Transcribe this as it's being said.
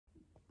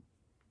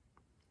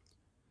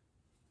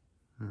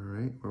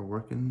right, we're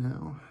working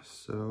now,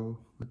 so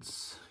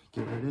let's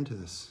get right into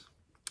this.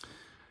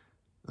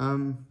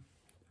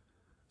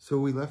 So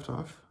we left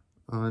off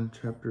on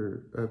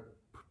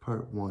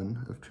part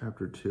 1 of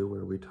chapter 2,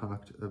 where we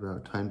talked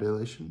about time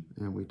dilation,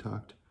 and we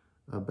talked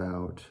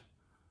about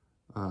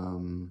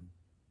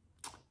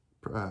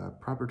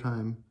proper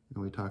time,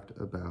 and we talked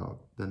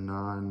about the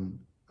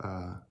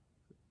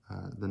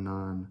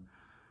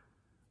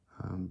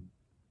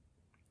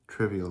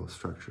non-trivial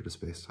structure to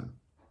space-time.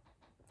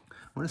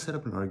 I want to set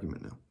up an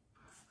argument now.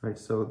 All right,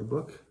 so the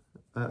book,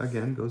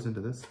 again, goes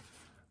into this.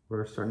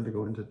 We're starting to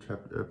go into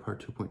part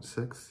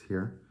 2.6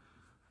 here.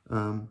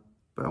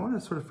 But I want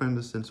to sort of frame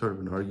this in sort of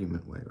an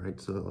argument way, right?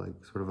 So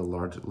like sort of a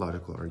large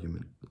logical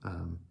argument.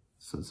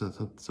 So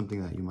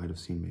something that you might have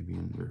seen maybe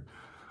in your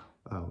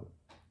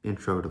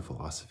intro to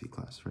philosophy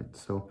class, right?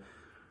 So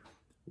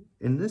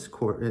in this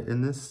part,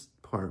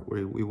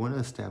 we want to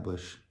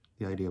establish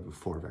the idea of a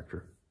 4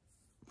 vector.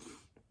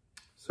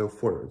 So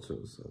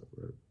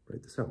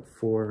write this out,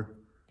 4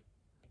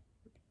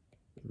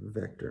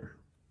 vector.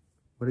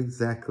 What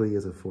exactly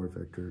is a 4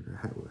 vector?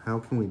 How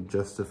can we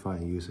justify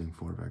using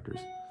 4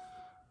 vectors?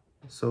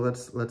 So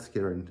let's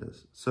get right into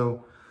this.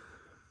 So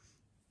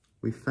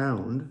we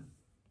found,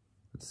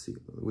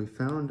 we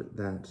found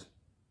that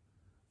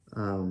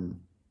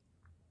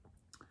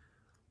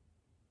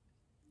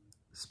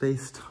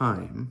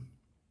space-time,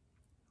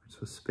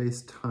 so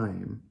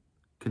space-time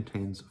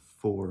contains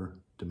 4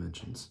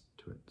 dimensions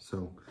to it.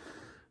 So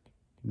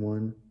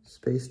 1,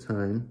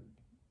 space-time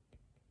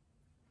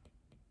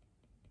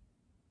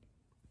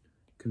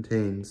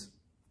contains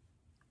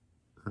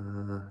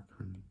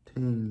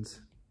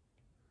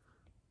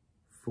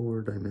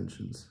 4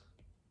 dimensions.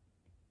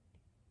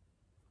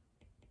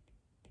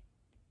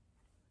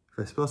 If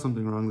I spell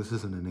something wrong, this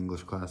isn't an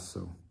English class,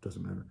 so it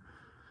doesn't matter.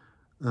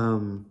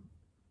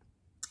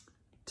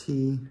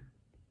 T,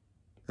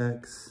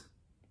 X,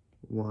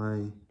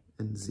 Y,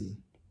 and Z.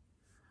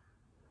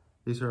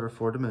 These are our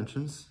 4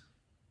 dimensions.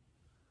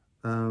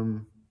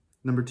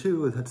 Number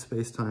 2 is that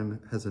space-time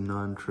has a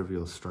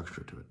non-trivial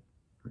structure to it.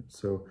 Right?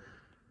 So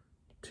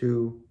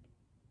 2,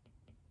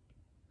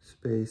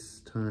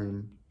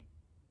 space-time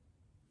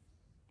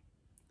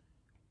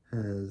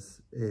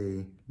has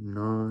a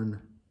non-trivial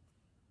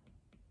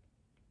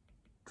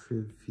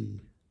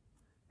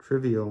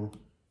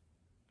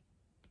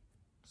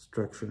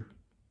structure.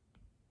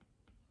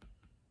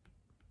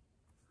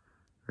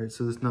 Right,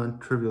 so this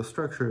non-trivial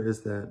structure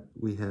is that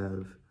we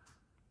have,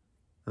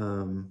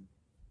 our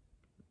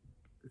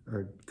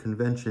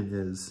convention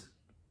is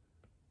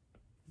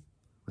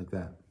like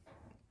that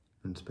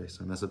in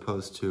space-time, as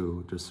opposed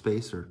to just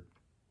space, or,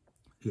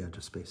 yeah,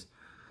 just space.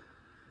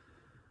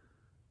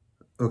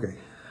 Okay.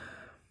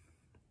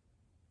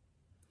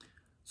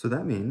 So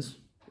that means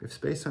if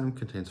space-time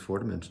contains 4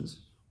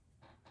 dimensions,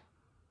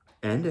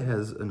 and it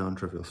has a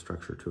non-trivial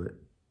structure to it,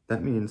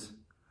 that means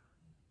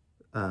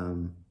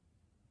in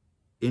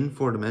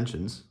 4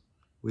 dimensions,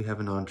 we have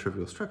a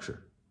non-trivial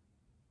structure,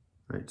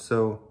 right?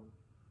 So,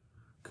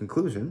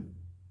 conclusion,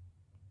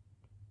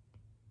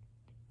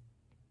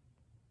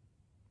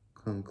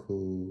 I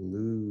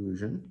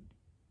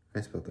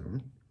spelled that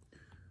wrong.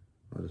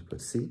 I'll just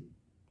put C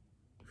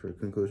for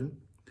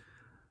conclusion.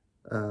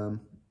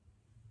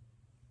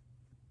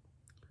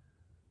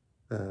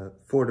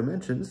 4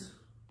 dimensions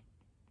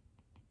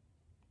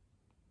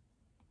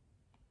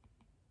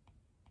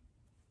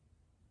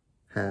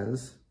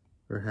has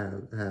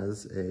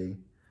a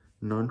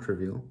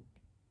non-trivial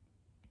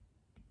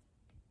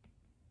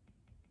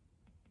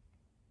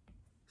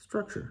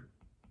structure.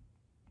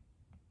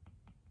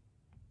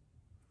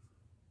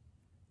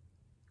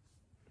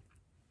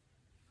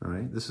 All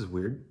right, this is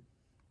weird.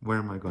 Where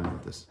am I going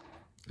with this?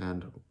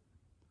 And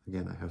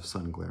again, I have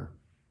sun glare.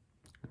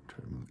 I'll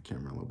try to move the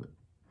camera a little bit.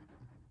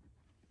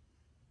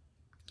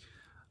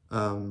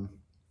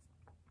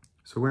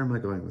 So where am I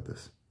going with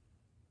this?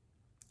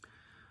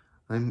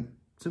 I'm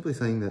simply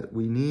saying that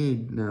we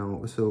need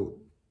now, so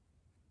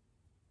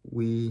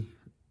we,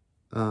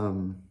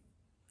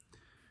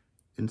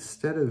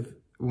 instead of,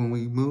 when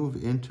we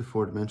move into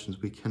 4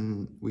 dimensions, we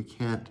can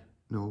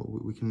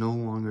no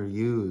longer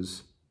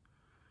use,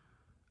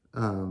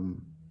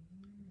 and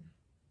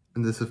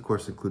this of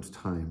course includes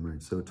time,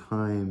 right? So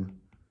time,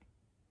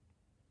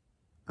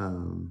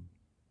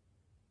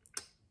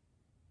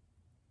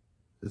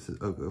 this is,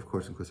 of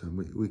course includes time.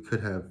 We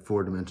could have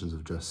 4 dimensions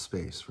of just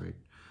space, right?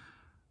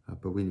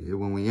 But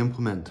when we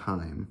implement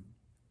time,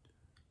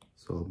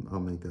 so I'll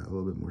make that a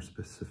little bit more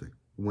specific.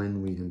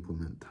 When we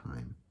implement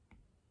time,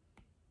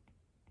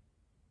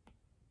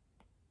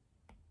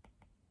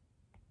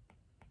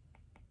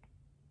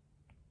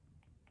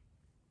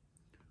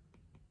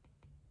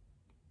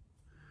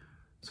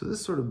 so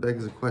this sort of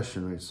begs a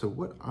question, right? So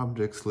what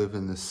objects live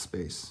in this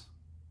space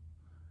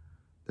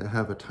that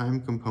have a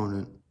time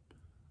component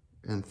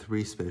and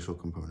 3 spatial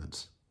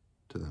components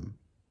to them?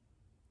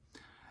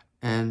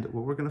 And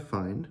what we're going to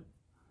find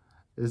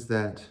is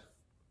that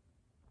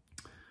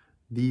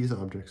these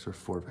objects are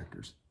 4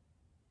 vectors,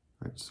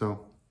 right?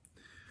 So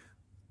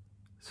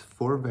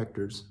 4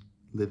 vectors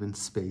live in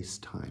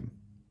space-time.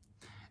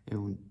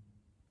 And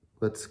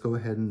let's go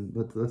ahead and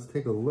let's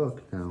take a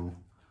look now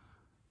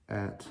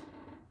at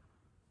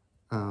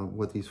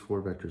what these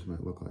four vectors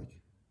might look like.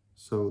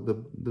 So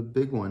the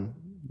big one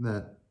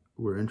that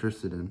we're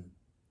interested in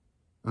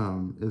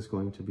is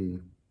going to be,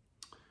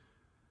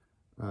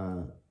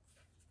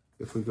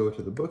 if we go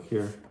to the book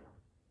here,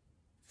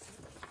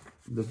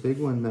 the big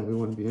one that we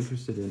want to be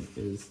interested in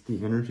is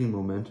the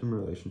energy-momentum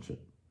relationship.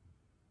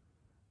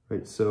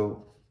 Right,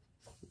 so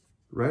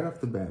right off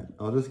the bat,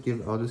 I'll just give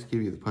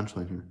you the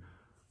punchline here.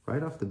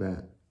 Right off the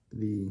bat,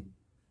 the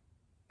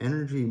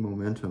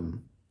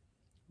energy-momentum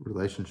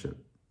relationship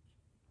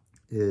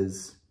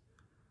is,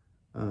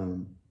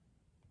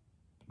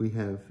 we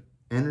have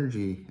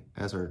energy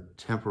as our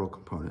temporal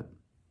component,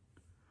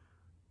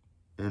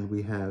 and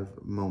we have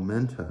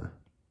momenta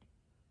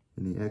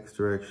in the x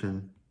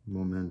direction,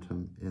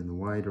 momentum in the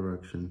y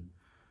direction,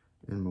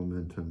 and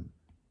momentum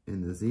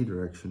in the z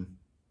direction.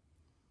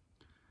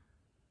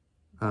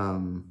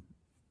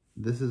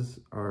 This is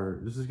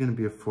going to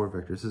be a four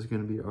vector. This is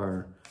going to be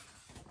our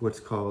what's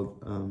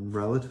called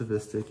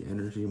relativistic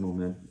energy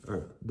moment,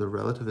 or the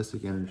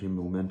relativistic energy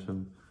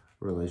momentum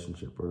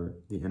relationship, or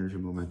the energy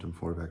momentum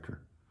four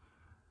vector.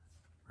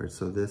 Right.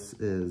 So this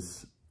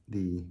is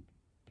the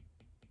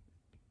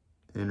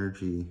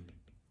energy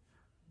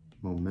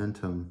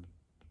momentum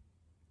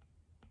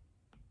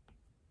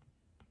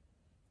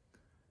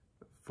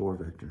four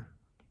vector.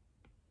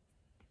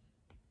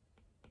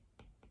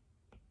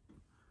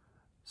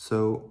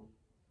 So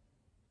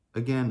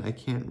again, I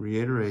can't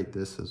reiterate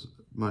this as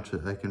much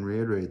as I can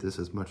reiterate this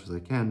as much as I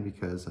can,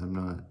 because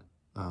I'm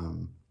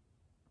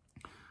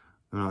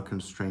not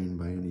constrained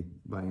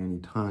by any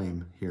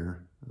time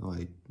here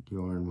like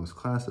you are in most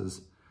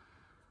classes.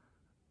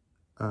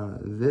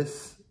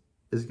 This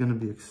is going to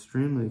be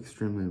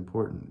extremely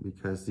important,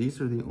 because these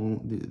are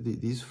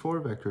these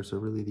four vectors are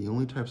really the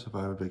only types of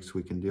objects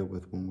we can deal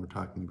with when we're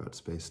talking about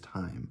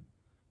space-time,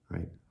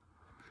 right?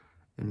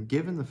 And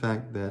given the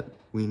fact that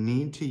we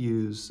need to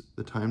use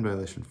the time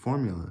dilation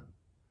formula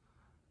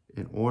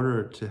in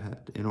order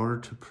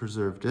to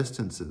preserve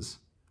distances,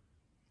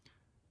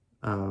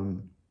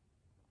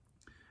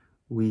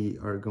 we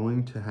are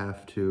going to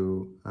have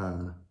to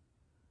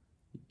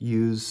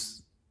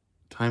use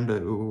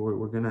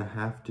we're going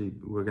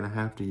to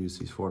have to use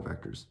these four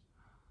vectors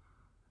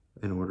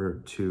in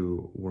order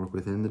to work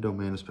within the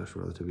domain of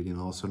special relativity, and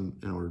also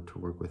in order to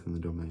work within the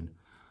domain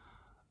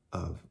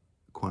of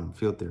quantum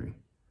field theory.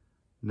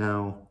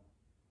 Now,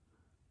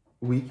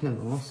 we can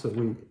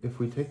also, if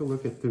we take a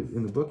look at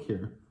in the book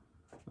here,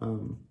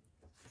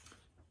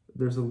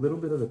 there's a little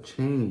bit of a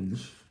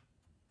change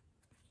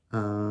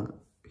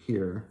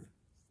here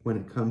when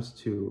it comes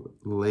to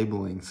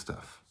labeling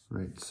stuff,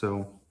 right?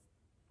 So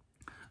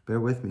bear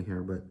with me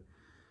here, but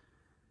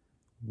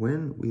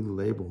when we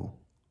label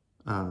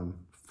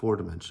four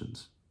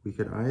dimensions, we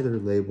could either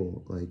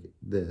label like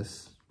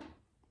this,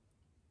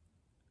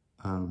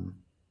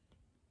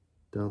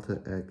 delta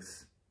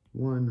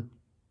x1,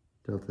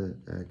 delta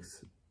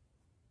x2,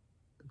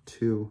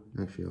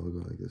 actually I'll go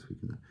like this,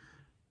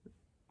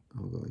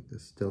 I'll go like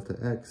this, delta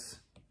x,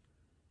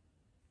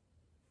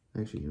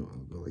 actually,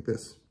 I'll go like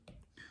this,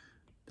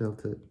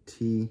 delta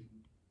t,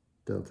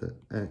 delta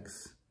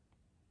x,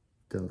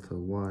 delta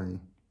y,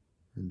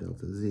 and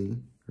delta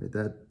z, right?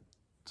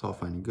 That's all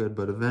fine and good,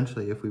 but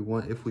eventually if we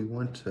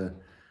want to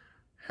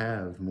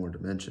have more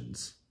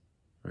dimensions,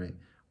 right,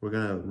 we're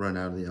gonna run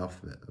out of the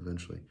alphabet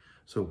eventually.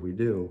 So what we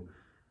do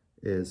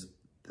is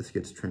this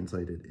gets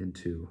translated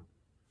into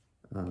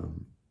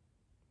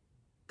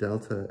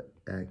delta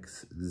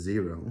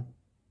x0,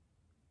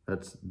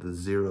 that's the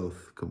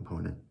 0th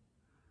component,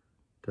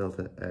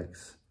 delta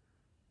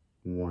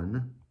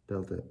x1,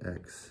 delta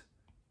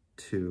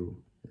x2,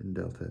 and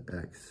delta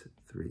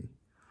x3.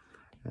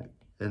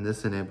 And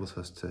this enables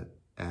us to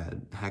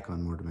hack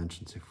on more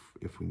dimensions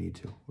if we need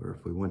to, or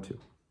if we want to.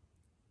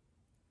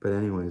 But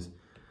anyways,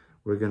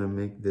 we're going to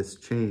make this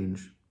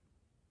change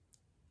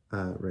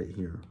right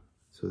here.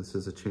 So this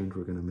is a change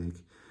we're going to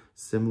make.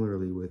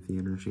 Similarly with the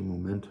energy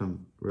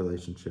momentum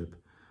relationship,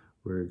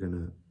 we're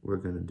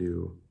gonna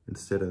do,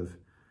 instead of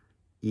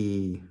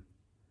E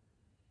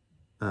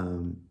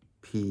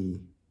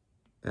P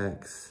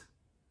X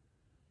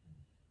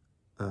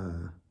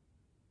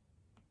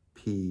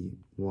P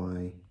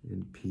Y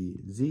and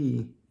P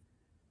Z,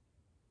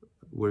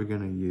 we're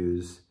gonna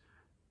use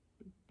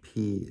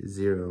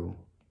P0,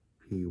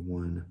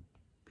 P1,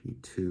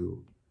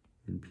 P2,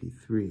 and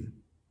P3.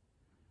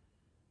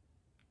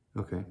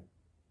 Okay.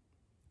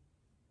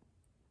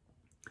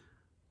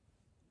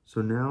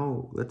 So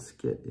now let's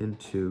get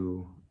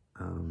into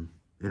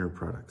inner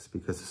products,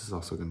 because this is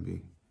also going to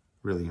be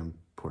really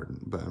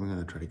important. But I'm going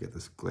to try to get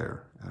this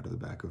glare out of the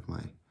back of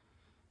my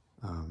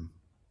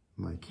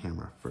my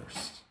camera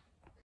first.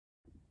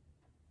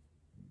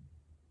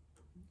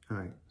 All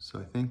right, so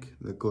I think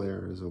the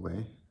glare is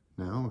away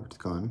now, or it's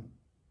gone.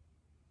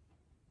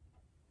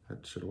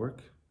 That should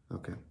work.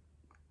 Okay.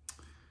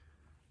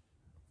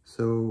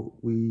 So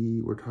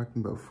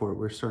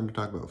we're starting to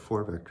talk about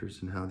four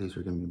vectors and how these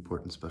are going to be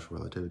important in special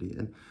relativity.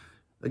 And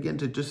again,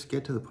 to just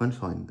get to the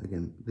punchline,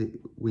 again,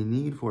 we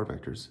need four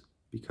vectors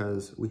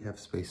because we have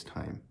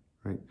space-time,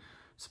 right?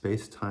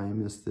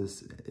 Space-time is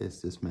this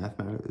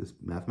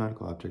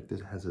mathematical object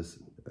that has this,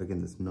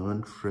 again, this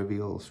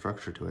non-trivial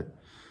structure to it.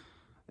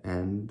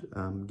 And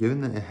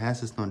given that it has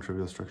this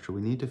non-trivial structure,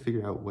 we need to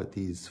figure out what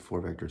these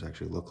four vectors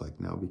actually look like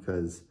now,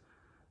 because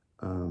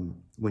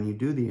when you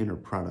do the inner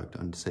product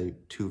on, say,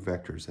 two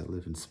vectors that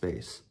live in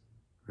space,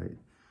 right?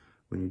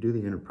 When you do the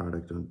inner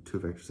product on two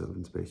vectors that live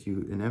in space,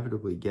 you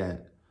inevitably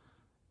get,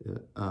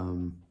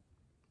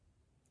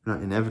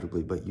 not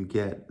inevitably, but you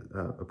get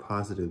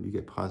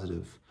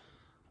positive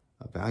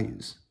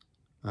values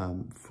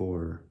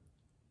for,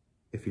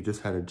 if you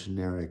just had a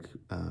generic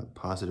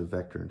positive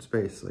vector in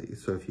space. Like,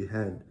 so if you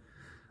had,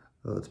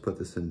 let's put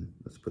this in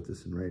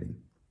writing.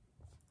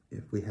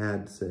 If we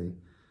had, say,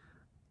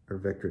 our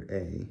vector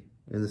A,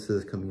 and this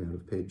is coming out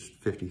of page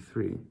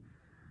 53,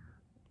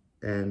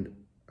 and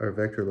our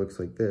vector looks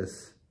like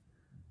this,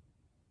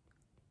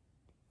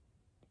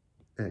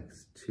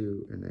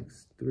 x2 and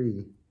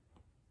x3,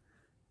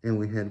 and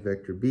we had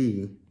vector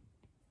B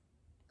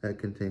that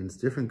contains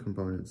different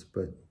components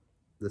but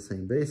the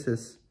same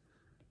basis,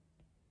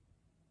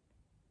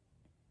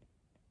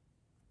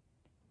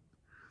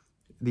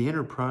 the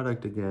inner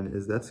product, again,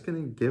 that's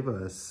going to give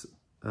us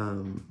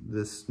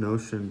this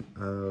notion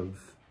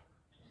of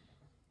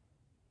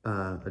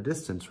a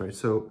distance, right?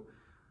 So,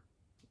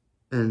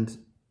 and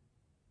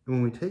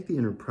when we take the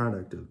inner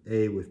product of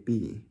A with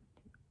B,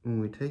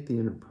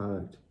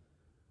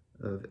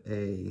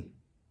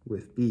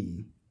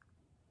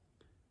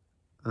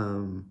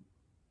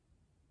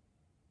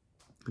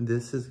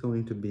 this is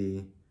going to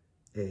be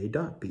A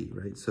dot B,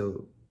 right?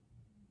 So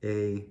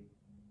A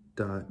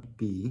dot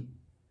B,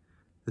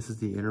 this is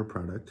the inner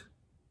product.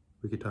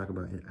 We could talk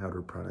about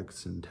outer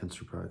products and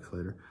tensor products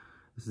later.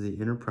 This is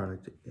the inner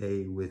product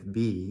A with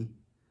B,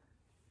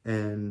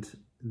 and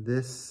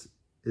this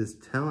is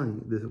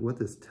what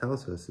this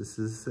tells us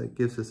is that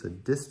gives us a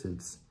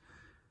distance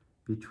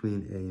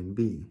between A and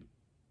B.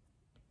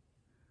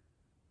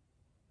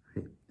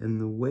 Right?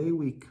 And the way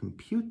we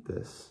compute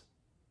this,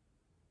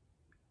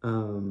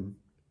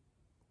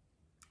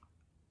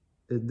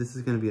 this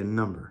is going to be a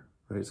number,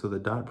 right? So the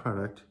dot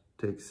product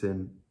takes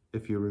in,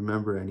 if you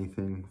remember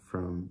anything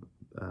from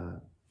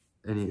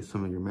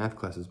some of your math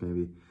classes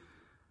maybe,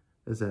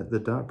 is that the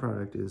dot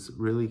product is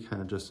really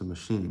kind of just a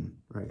machine,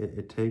 right?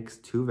 It takes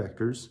two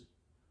vectors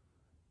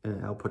and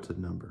it outputs a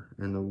number.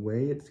 And the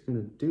way it's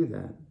going to do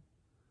that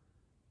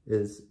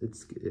is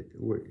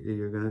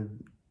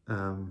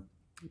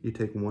you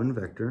take one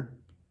vector,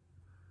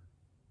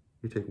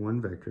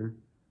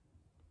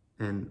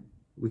 and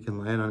we can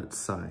lie it on its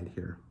side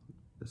here.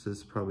 This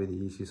is probably the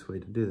easiest way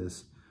to do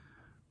this.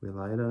 We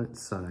lie it on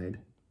its side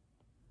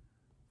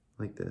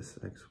like this,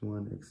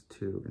 x1,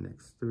 x2, and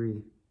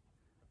x3.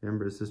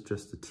 Remember, this is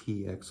just the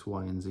t, x,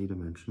 y, and z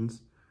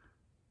dimensions.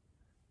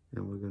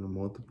 And we're going to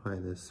multiply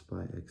this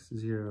by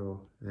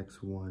x0,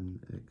 x1,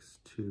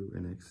 x2,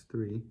 and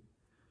x3.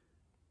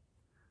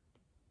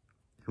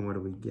 And what do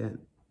we get?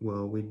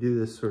 Well, we do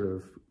this sort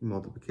of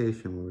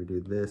multiplication where we do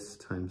this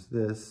times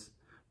this,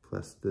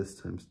 plus this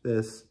times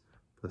this,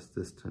 plus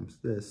this times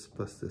this,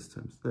 plus this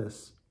times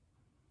this,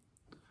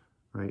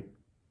 right?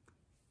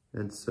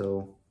 And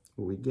so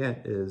what we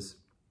get is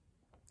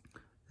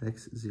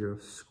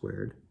x0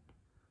 squared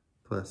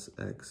plus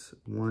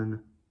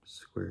x1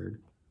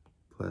 squared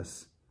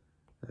plus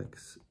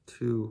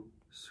x2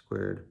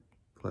 squared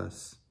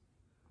plus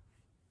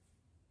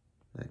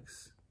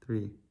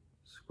x3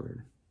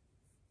 squared.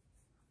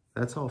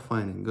 That's all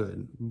fine and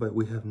good, but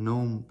we have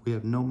no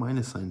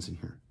minus signs in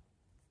here.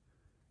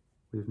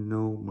 We have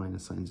no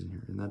minus signs in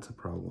here, and that's a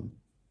problem.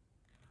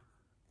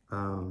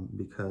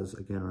 Because,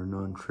 again, our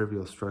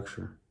non-trivial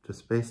structure to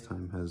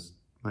space-time has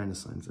minus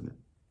signs in it.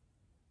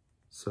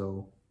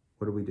 So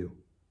what do we do?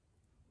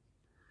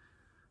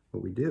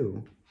 What we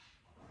do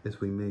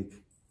is we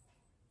make,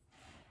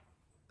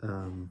 we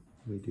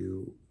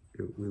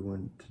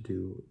want to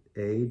do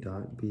A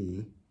dot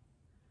B.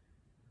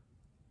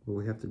 What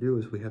we have to do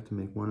is we have to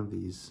make one of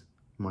these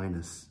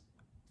minus,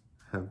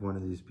 have one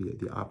of these be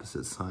the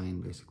opposite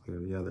sign, basically,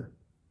 of the other.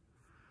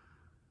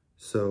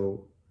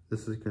 So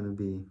this is going to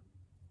be,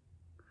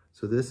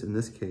 so this, in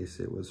this case,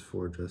 it was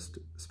for just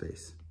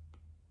space.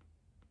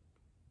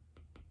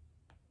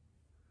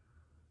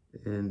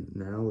 And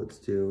now let's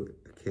do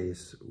a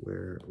case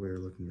where we're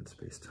looking at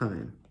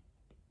space-time.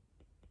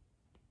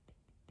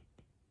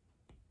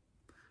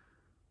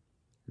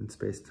 In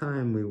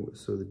space-time,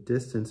 so the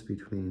distance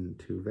between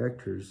two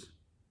vectors,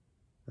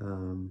 A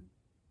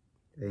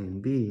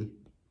and B,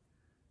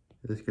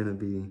 is going to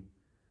be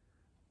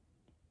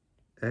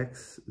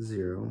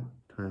x0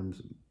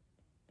 times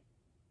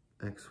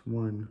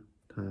x1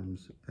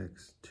 times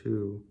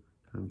x2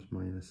 times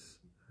minus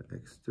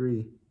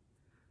x3.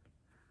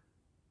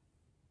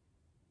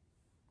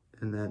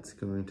 And that's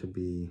going to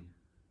be,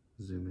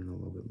 zoom in a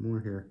little bit more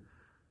here,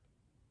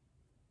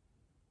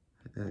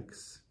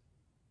 x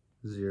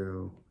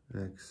 0,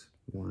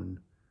 x1,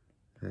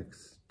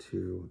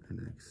 x2, and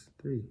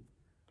x3,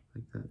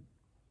 like that.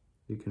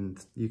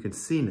 You can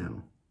see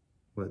now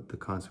what the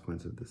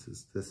consequence of this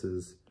is. This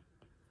is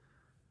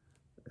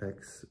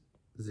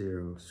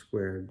x0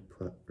 squared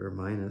plus, or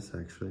minus,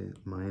 actually,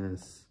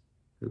 minus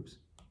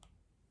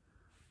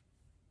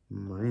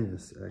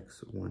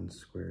x1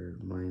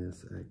 squared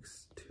minus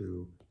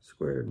x2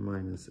 squared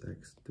minus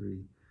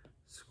x3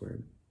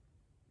 squared.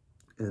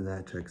 And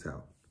that checks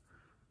out.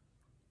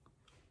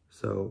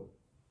 So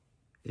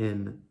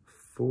in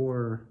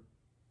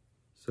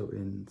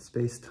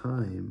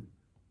space-time,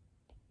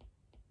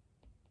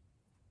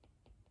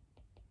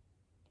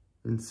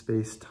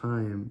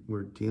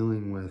 we're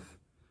dealing with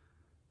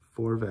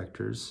 4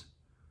 vectors,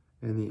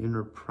 and the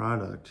inner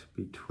product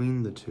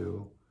between the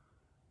two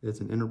is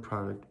an inner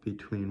product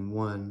between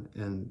one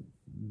and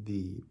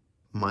the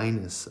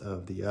minus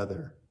of the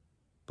other,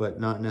 but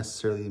not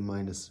necessarily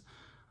minus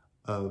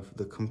of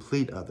the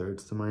complete other.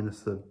 It's the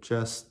minus of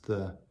just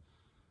the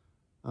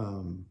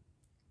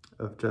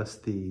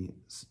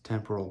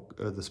temporal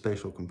or the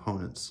spatial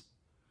components,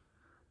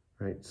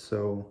 right?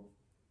 So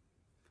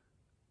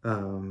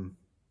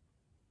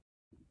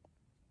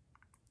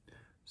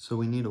so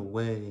we need a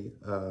way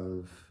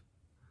of,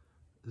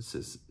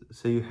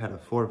 say you had a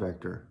 4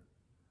 vector.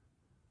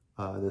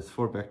 This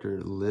 4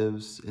 vector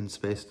lives in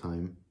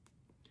space-time.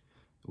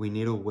 We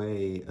need a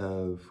way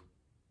of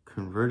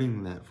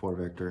converting that 4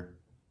 vector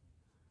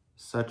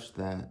such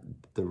that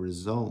the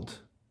result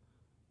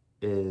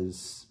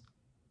is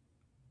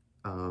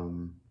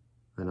an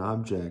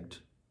object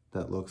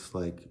that looks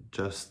like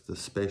just the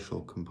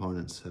spatial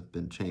components have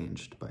been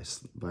changed by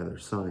their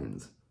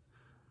signs.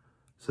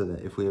 So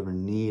that if we ever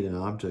need an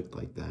object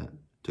like that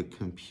to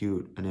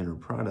compute an inner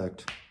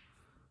product,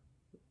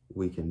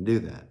 we can do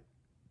that,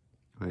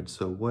 right?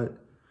 So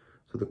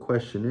the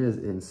question is,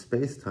 in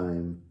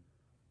space-time,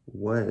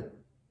 what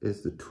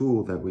is the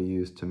tool that we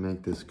use to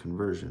make this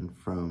conversion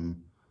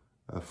from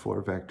a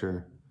 4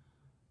 vector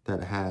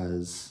that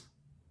has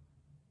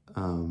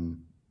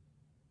from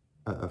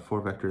a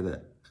 4 vector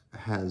to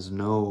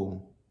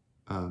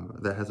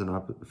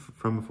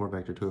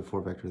a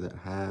 4 vector that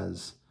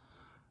has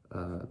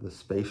the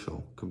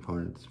spatial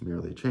components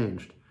merely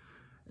changed.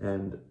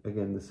 And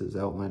again, this is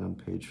outlined on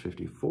page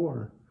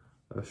 54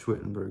 of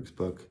Schwittenberg's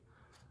book.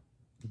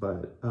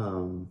 But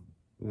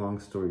long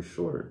story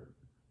short,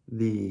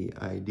 the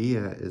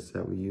idea is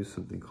that we use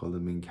something called the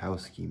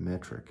Minkowski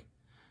metric.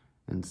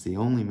 And it's the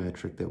only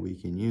metric that we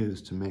can use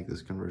to make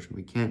this conversion.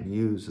 We can't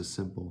use a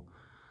simple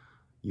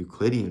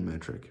Euclidean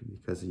metric,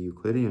 because a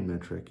Euclidean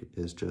metric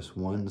is just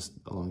 1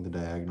 along the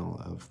diagonal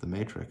of the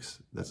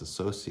matrix that's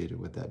associated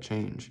with that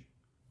change,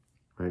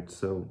 right?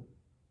 So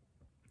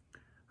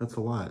that's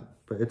a lot,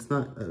 but it's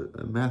not,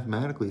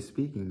 mathematically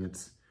speaking,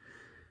 it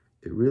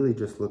really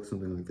just looks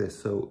something like this.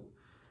 So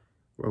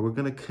we're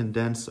going to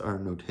condense our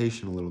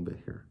notation a little bit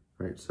here,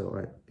 right?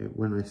 So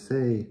when I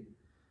say,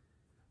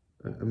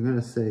 I'm going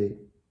to say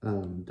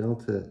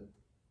delta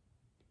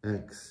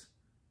x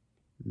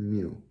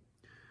mu.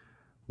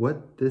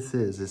 What this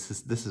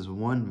is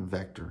 1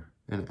 vector,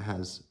 and it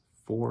has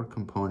 4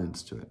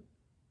 components to it.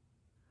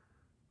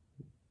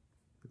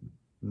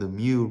 The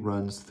mu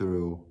runs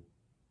through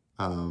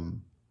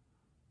 0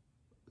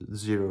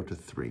 to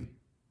 3,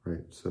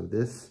 right? So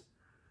this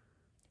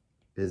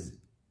is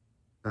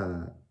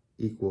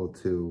equal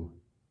to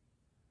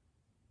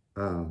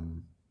a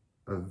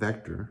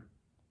vector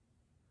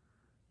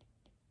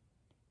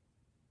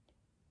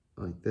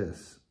like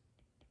this.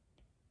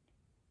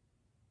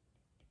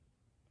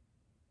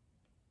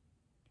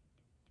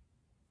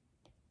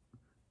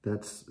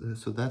 That's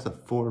a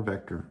 4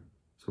 vector.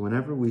 So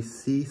whenever we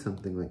see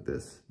something like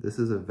this, this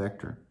is a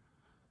vector,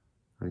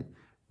 right?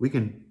 We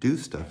can do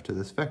stuff to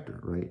this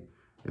vector, right?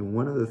 And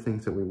one of the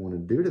things that we want to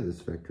do to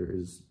this vector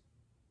is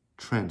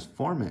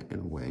transform it in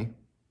a way,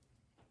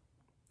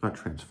 not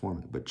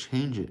transform it, but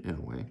change it in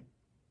a way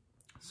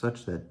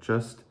such that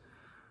just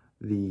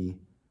the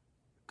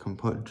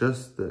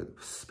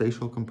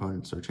spatial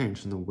components are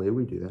changed. And the way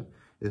we do that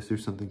is through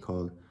something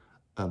called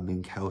a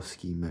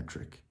Minkowski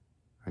metric,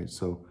 right?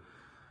 So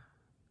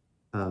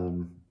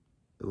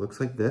it looks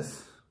like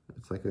this.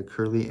 It's like a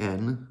curly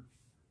N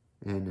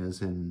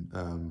as in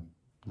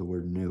the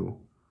word new.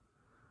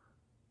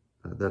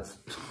 That's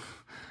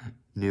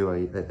new.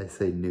 I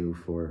say new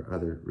for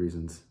other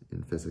reasons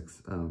in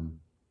physics.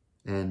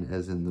 N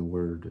as in the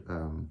word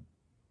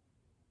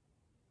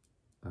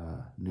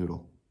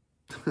noodle.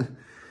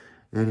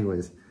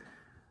 Anyways,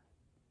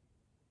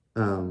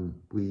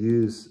 we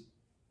use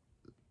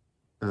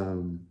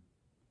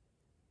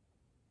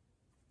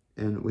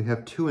and we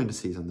have 2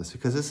 indices on this,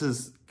 because this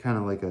is kind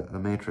of like a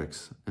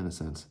matrix in a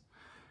sense.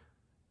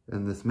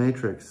 And this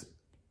matrix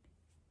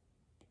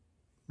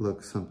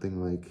looks something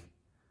like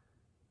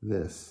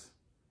this.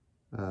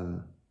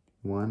 1,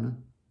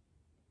 -1,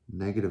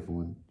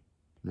 -1,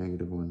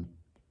 -1,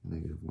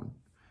 -1.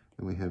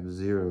 And we have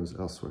zeros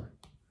elsewhere.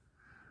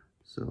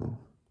 So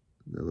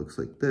that looks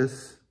like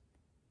this.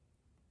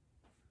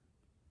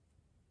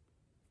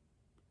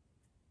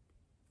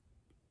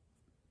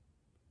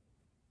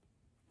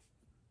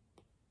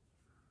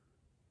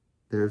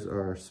 there's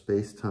our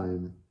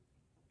space-time.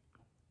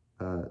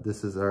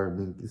 This is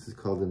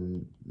called a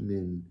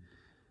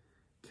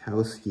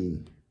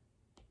Minkowski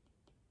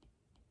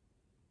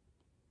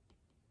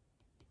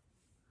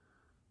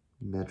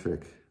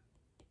metric.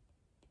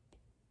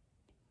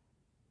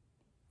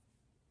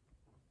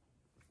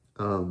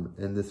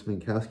 And this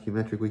Minkowski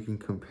metric, we can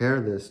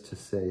compare this to,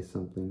 say,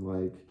 something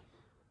like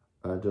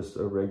just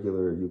a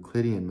regular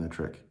Euclidean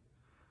metric,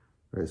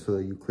 right? So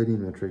the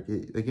Euclidean metric,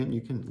 again,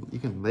 you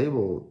can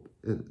label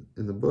it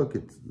in the book.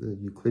 It's the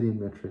Euclidean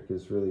metric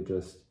is really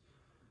just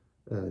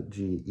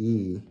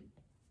GE,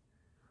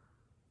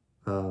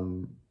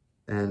 and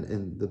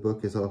in the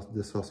book this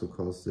also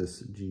calls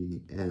this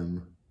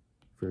GM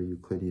for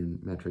Euclidean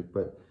metric,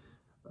 but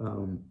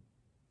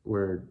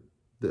where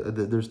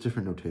there's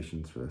different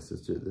notations for this.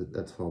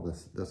 That's all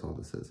this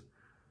is.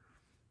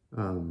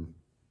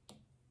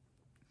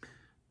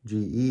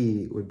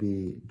 GE would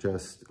be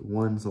just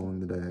ones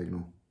along the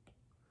diagonal.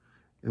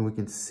 And we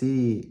can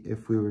see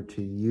if we were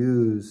to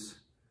use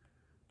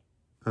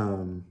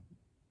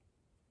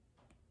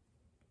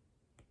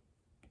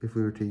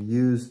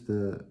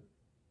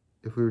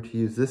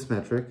this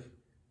metric,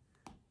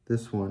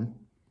 this one,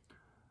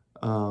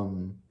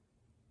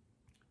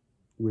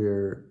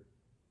 where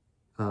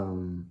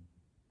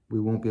we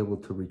won't be able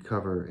to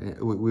recover,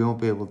 we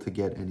won't be able to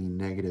get any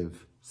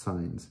negative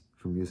signs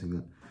from using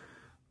that.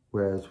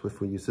 Whereas if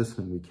we use this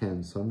one, we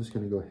can. So I'm just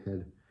going to go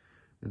ahead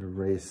and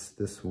erase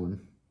this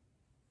one.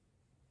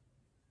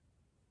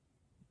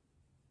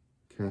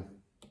 Okay.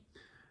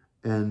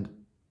 And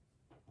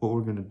what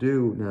we're going to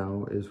do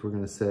now is we're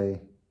going to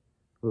say,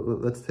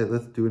 let's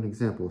do an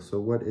example. So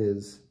what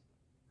is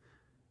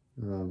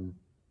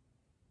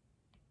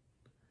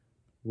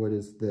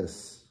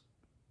this?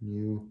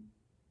 Mu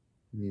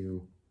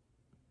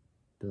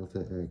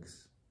delta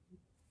x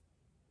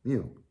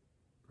mu,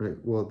 right?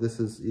 Well, this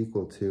is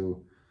equal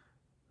to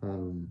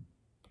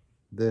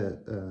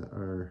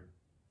our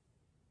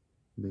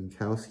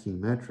Minkowski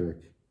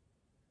metric.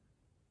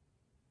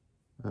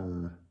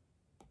 I'm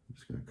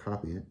just going to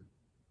copy it.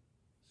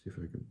 See if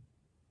I can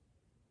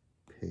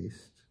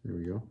paste. There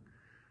we go.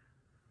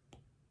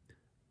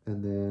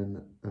 And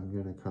then I'm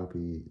going to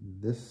copy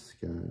this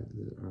guy,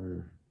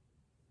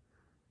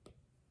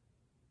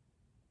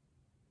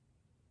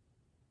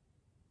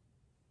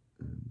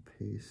 and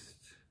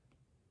paste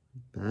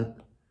that.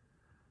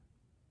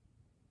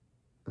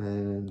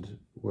 And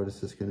what is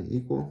this going to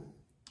equal?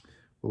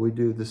 Well, we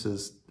do, this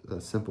is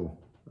simple.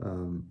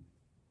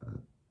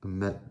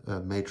 A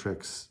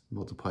matrix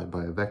multiplied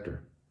by a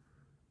vector,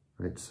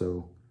 right?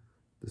 So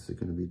this is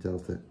going to be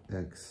delta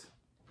x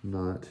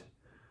naught.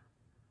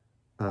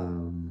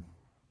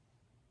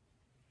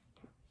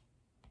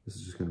 This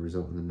is just going to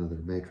result in another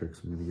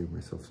matrix. I'm going to give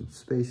myself some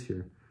space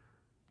here.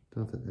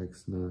 Delta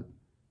x naught,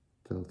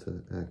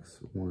 delta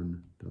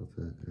x1,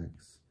 delta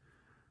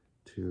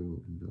x2,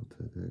 and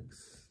delta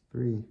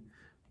x3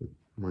 with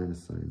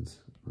minus signs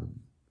on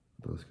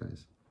those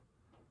guys,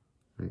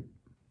 right?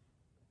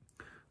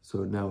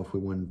 So now if we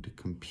wanted to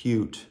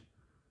compute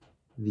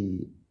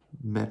the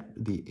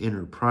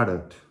inner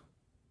product,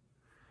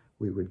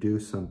 we would do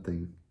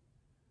something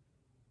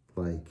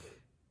like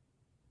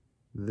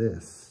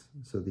this.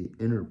 So the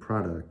inner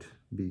product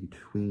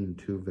between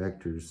two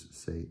vectors,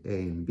 say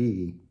A and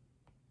B,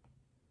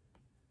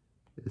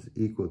 is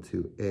equal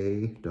to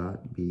A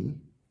dot B,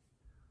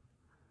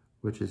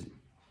 which is,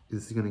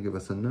 this is going to give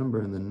us a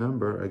number, and the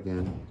number,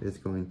 again, is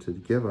going to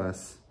give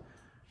us,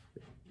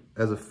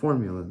 as a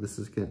formula, this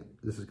is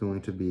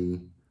going to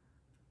be,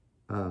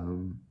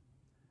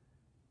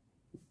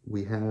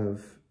 we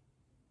have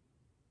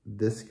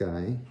this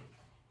guy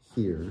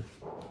here,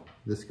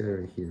 this guy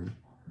right here,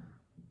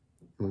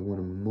 and we want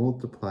to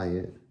multiply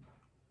it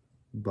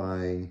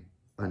by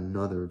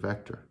another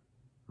vector,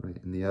 right?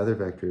 And the other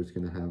vector is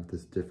going to have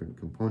this different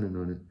component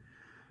on it.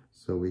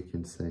 So we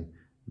can say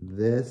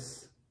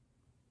this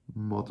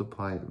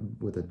multiplied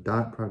with a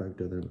dot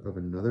product of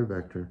another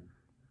vector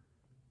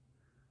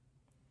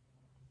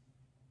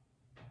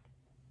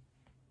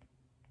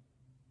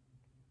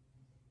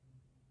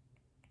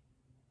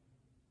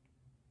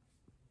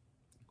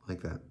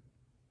like that.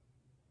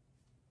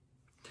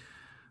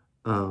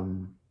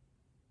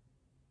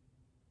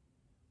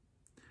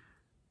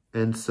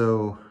 And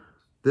so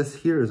this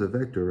here is a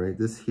vector, right?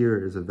 This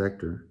here is a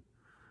vector,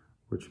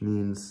 which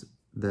means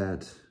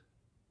that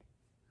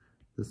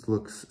this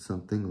looks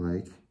something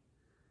like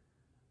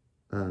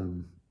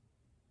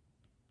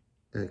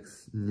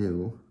x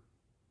nu,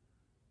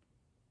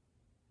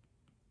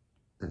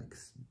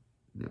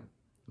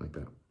 like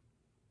that.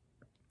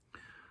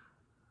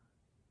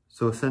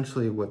 So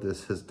essentially what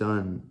this has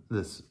done,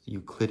 this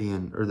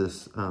Euclidean, or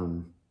this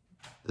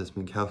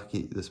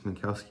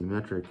Minkowski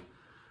metric,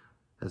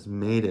 has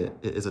made it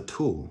is a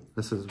tool.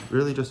 This is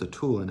really just a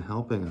tool in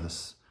helping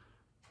us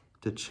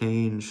to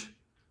change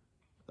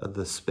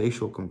the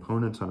spatial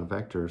components on a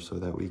vector so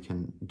that we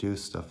can do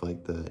stuff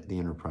like the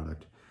inner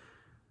product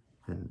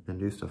and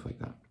do stuff like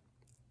that.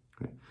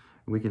 Right?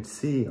 And we can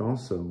see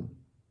also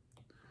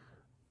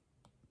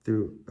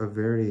through a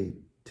very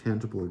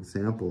tangible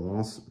example,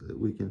 also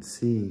we can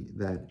see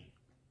that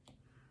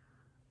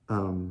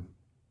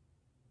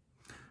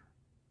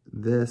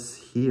this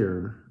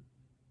here,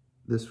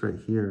 this right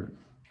here,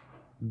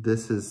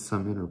 this is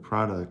some inner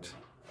product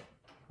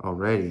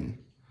already.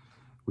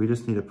 We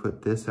just need to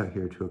put this out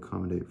here to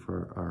accommodate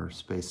for our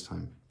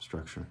space-time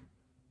structure.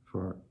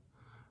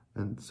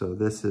 And so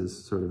this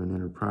is sort of an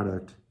inner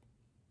product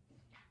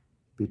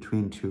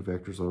between two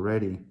vectors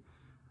already,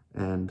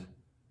 and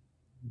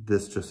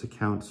this just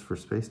accounts for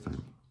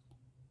space-time.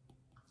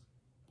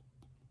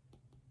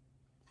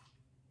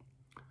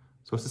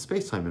 So it's a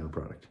space-time inner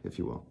product, if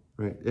you will,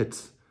 right?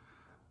 It's,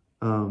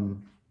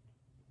 and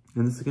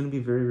this is going to be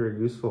very, very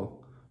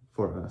useful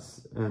for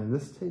us. And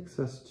this takes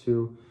us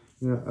to,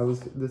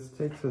 this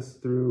takes us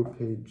through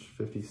page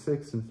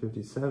 56 and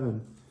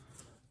 57,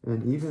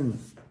 and even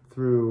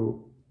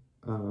through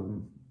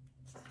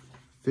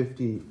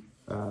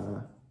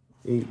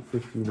 58,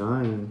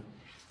 59.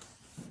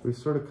 We've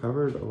sort of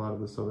covered a lot of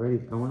this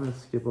already. I want to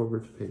skip over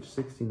to page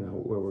 60 now,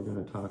 where we're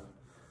going to talk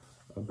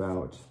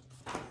about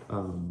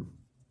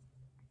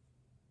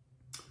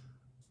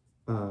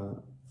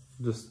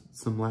just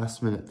some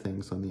last minute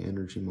things on the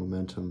energy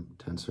momentum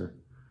tensor,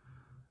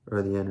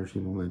 or the energy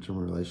momentum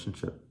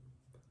relationship.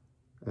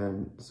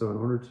 And so in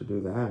order to do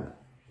that,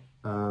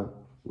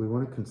 we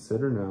want to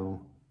consider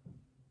now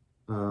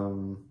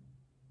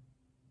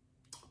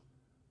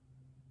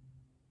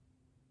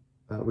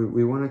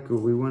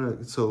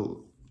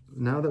so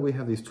now that we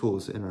have these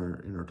tools in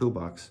our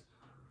toolbox,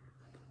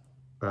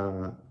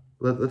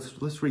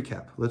 let's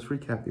recap. Let's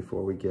recap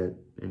before we get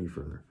any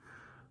further.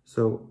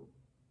 So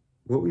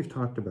what we've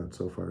talked about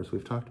so far is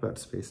we've talked about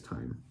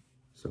space-time.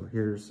 So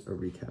here's a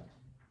recap.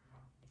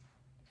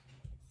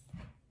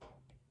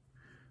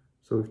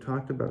 So we've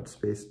talked about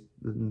space,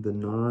 the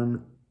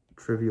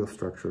non-trivial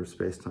structure of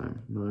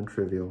space-time,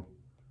 non-trivial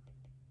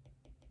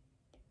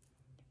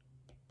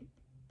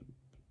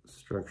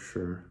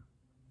structure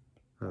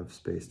of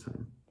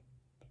space-time,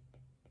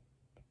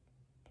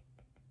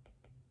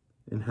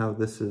 and how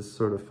this is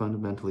sort of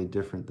fundamentally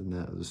different than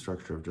the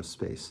structure of just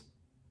space.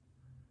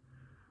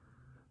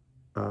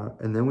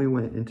 And then we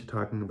went into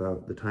talking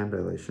about the time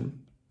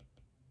dilation.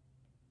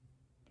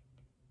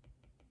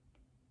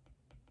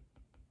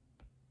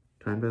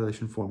 Time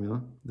dilation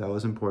formula, that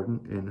was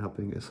important in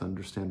helping us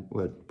understand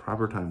what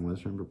proper time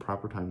was. Remember,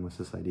 proper time was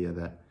this idea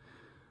that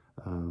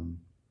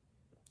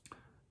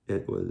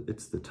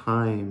it's the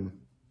time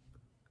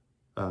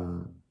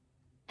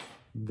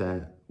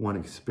that one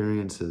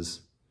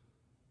experiences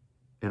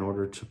in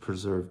order to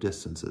preserve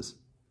distances,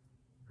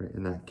 right?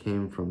 And that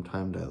came from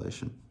time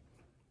dilation.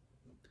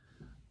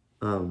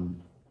 So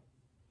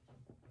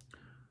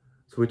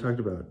we talked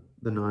about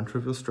the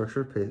non-trivial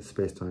structure of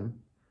space-time.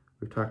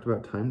 We've talked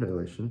about time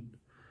dilation.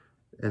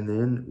 And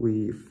then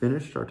we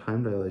finished our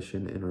time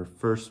dilation in our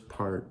first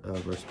part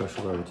of our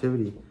special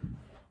relativity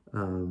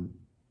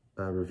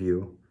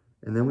review.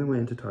 And then we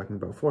went into talking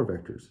about four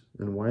vectors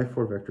and why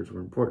four vectors were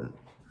important.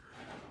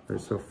 All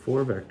right, so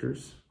four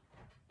vectors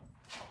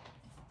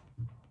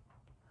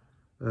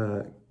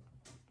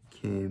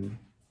came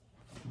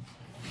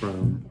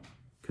from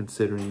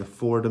considering the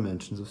four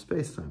dimensions of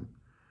space-time.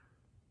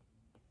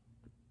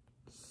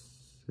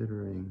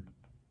 Considering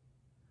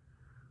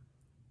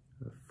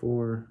the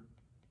four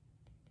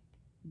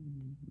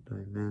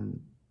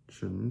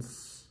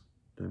dimensions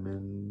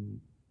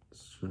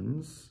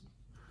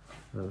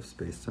of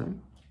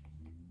space-time.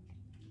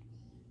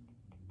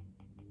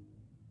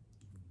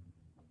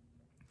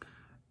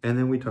 And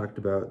then we talked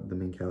about the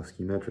Minkowski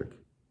metric.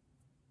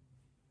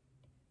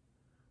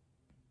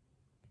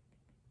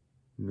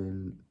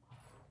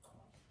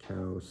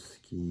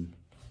 Minkowski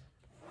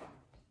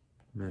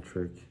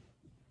metric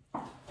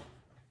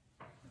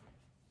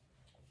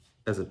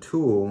as a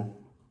tool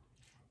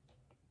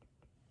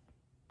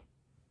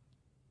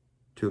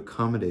to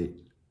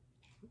accommodate,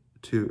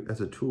 as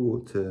a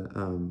tool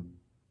to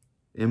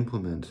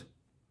implement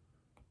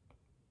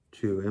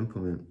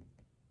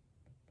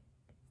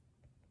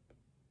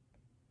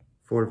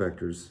four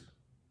vectors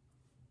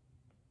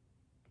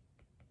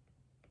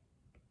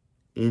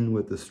in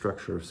with the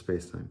structure of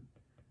spacetime,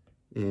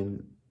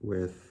 in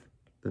with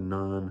the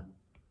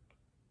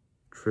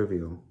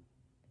non-trivial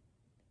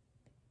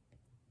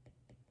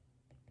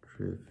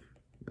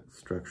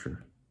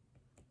structure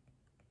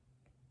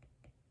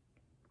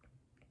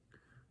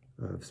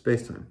of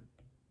spacetime.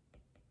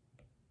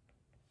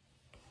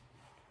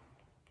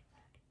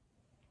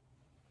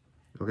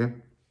 Okay?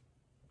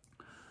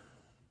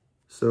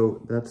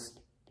 So that's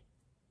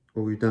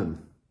what we've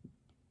done.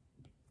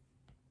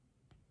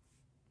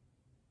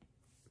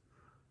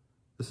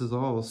 This is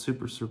all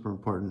super, super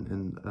important,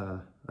 and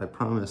I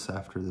promise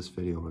after this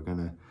video we're going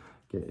to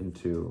get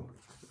into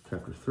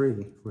chapter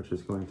 3, which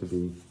is going to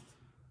be,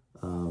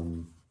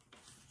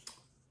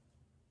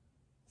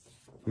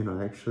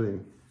 actually,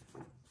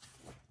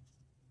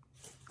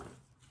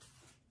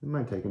 it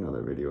might take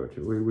another video or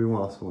two. We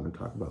also want to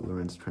talk about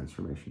Lorentz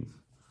transformations.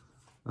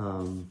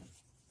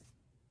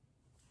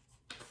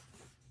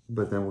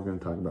 But then we're going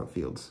to talk about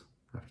fields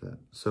after that.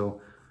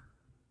 So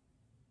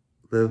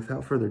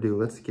without further ado,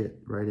 let's get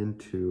right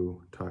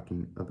into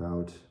talking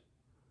about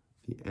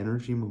the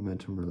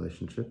energy-momentum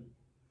relationship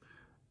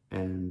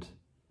and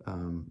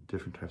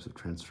different types of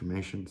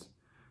transformations.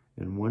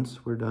 And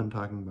once we're done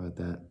talking about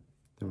that,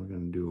 then we're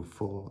going to do a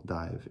full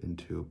dive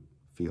into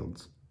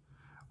fields.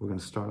 We're going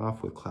to start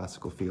off with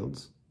classical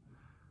fields,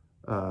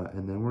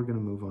 and then we're going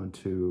to move on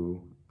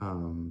to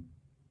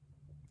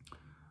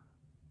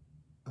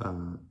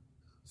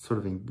sort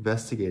of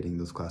investigating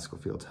those classical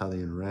fields, how they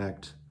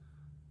interact.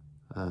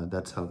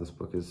 That's how this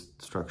book is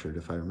structured,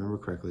 if I remember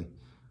correctly.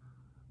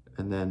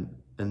 And then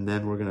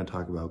we're going to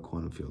talk about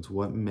quantum fields.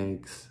 What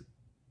makes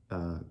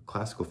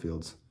classical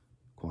fields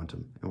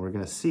quantum? And we're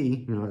going to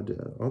see, you know,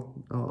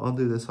 I'll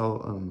do this.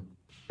 I'll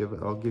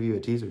give you a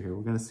teaser here.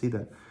 We're going to see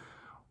that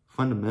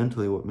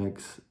fundamentally what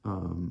makes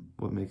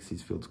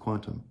these fields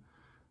quantum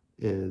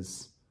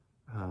is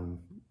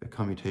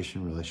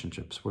commutation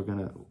relationships.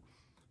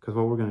 Because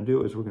what we're going to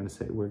do is we're going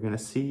to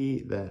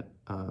see that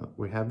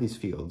we have these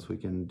fields. We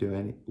can do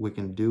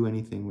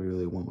anything we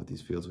really want with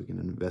these fields. We can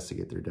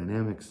investigate their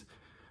dynamics.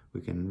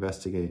 We can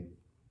investigate,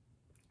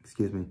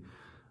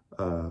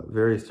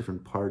 various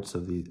different parts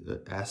of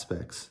the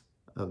aspects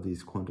of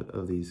these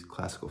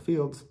classical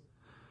fields.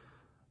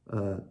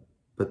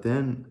 But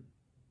then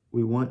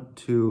we want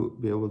to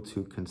be able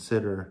to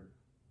consider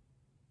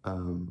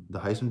the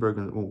Heisenberg.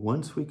 Well,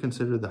 once we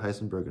consider the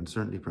Heisenberg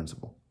uncertainty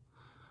principle,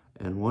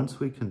 and once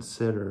we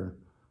consider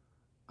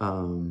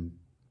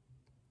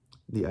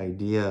the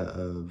idea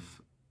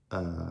of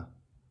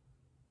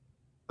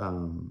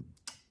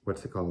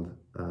what's it called?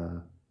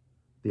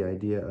 The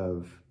idea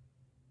of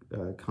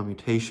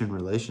commutation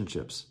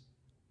relationships.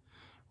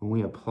 When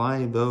we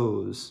apply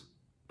those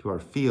to our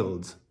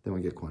fields, then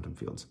we get quantum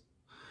fields.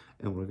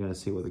 And we're going to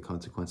see what the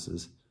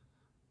consequences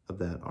of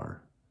that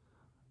are.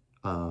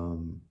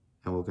 And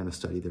we're going to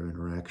study their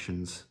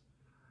interactions.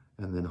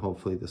 And then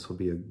hopefully this will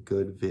be a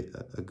good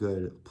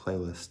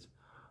playlist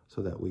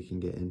so that we can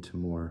get into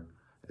more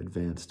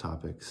advanced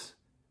topics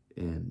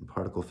in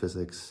particle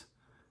physics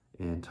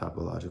and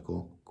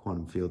topological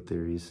quantum field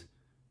theories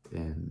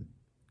and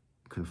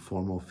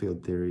conformal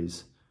field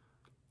theories.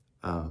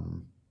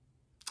 And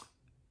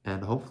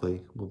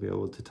hopefully we'll be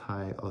able to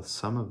tie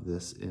some of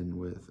this in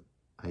with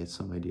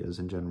some ideas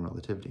in general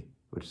relativity,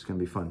 which is going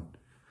to be fun.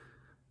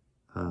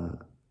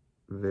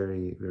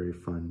 Very, very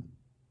fun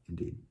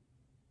indeed.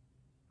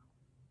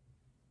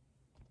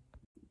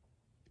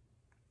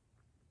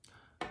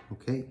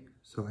 Okay,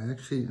 so I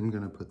actually am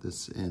going to put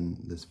this in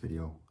this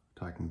video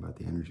talking about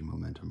the energy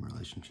momentum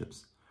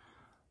relationships,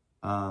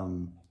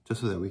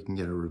 just so that we can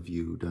get a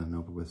review done and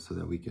over with, so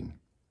that we can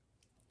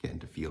get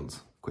into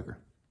fields quicker.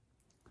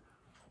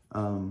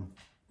 So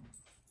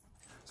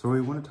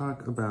we want to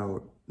talk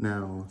about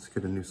now, let's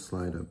get a new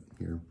slide up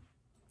here.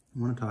 I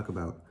want to talk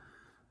about,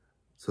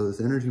 so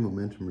this energy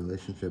momentum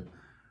relationship,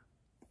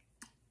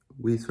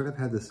 we sort of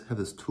have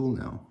this tool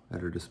now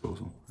at our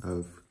disposal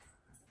of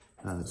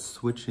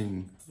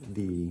switching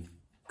the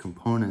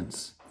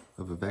components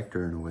of a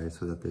vector in a way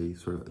so that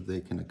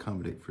they can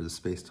accommodate for the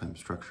space-time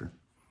structure,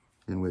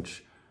 in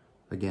which,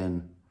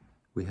 again,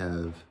 we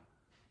have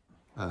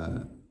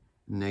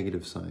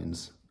negative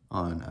signs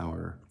on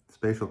our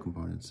spatial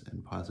components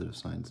and positive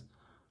signs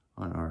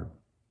on our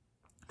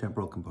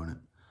temporal component.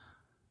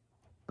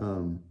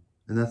 And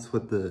that's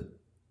what the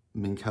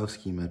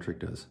Minkowski metric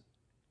does.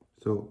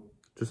 So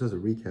just as a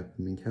recap,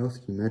 the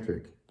Minkowski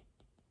metric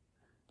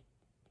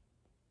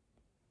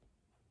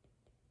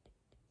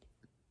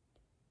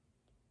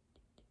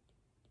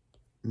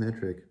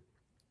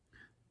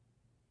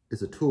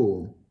is a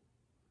tool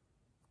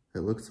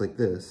that looks like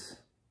this.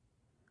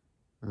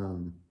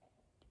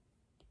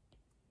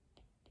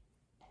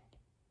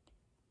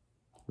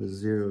 With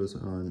zeros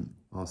on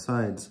all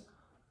sides,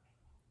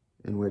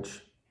 in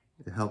which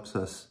it helps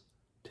us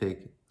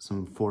take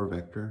some 4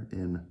 vector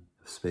in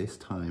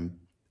space-time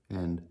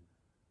and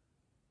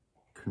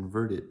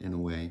convert it in a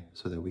way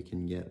so that we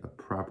can get a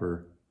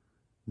proper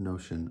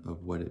notion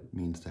of what it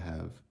means to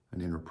have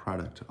an inner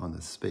product on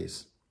this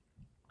space.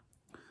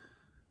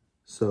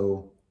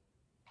 So,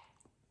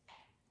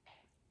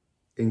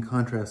 in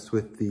contrast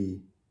with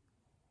the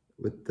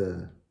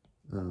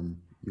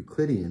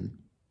Euclidean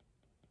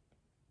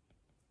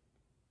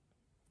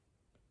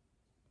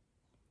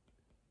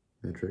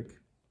metric,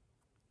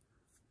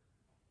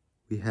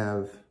 we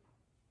have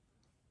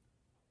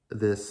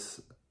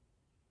this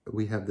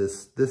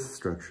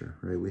structure,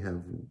 right? We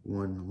have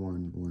 1,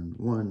 1, 1,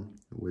 1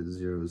 with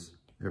zeros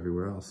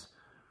everywhere else.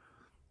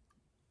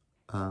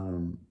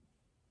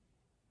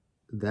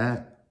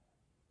 That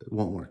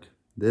won't work.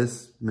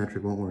 This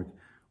metric won't work.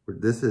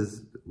 This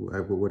is what I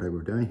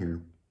wrote down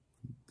here,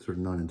 sort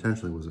of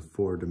non-intentionally, was a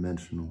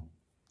 4-dimensional,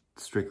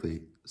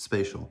 strictly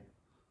spatial.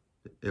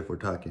 If we're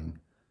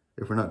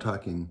not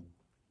talking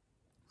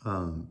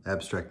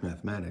abstract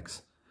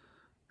mathematics,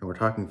 and we're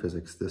talking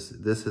physics, this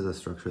is a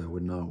structure that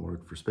would not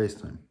work for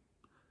space-time,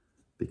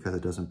 because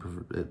it doesn't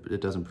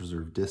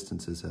preserve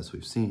distances, as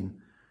we've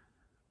seen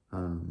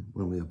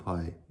when we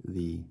apply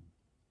the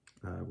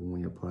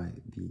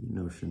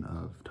notion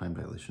of time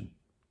dilation.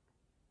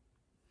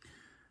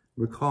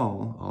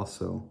 Recall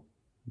also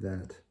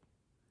that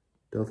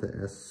delta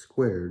S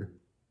squared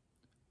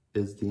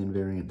is the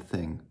invariant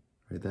thing,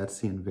 right? That's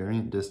the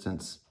invariant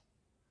distance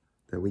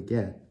that we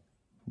get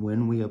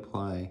when we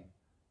apply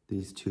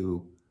these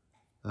two,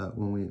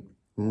 when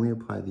we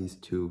apply these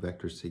two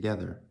vectors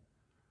together,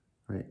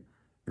 right?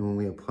 And when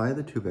we apply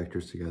the two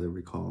vectors together,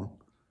 recall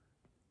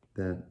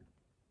that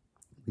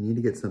we need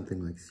to get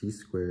something like c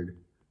squared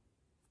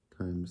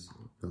times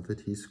delta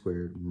t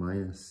squared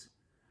minus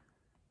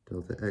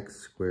delta x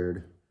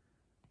squared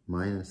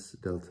minus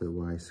delta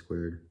y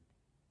squared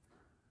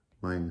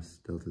minus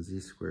delta z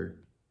squared.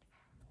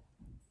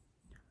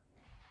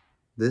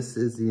 This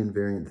is the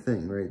invariant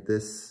thing, right?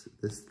 This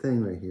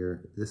thing right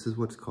here, this is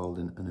what's called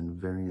an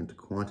invariant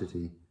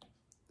quantity.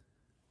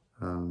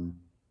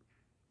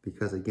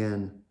 Because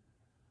again,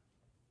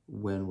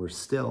 when we're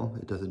still,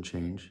 it doesn't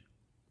change.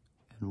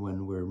 And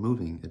when we're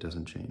moving, it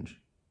doesn't change,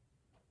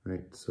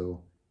 right?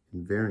 So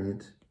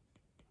invariant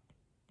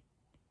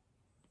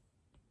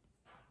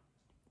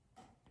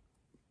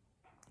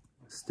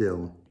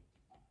still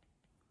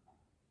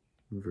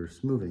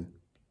versus moving.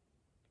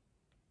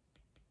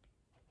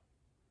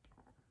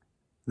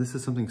 This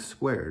is something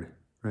squared,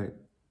 right?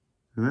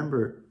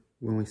 Remember,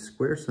 when we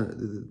square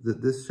something,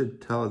 this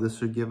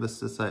should give us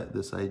this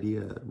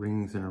idea,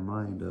 rings in our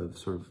mind of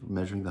sort of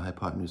measuring the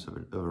hypotenuse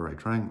of a right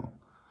triangle,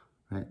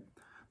 right?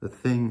 The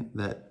thing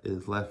that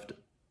is left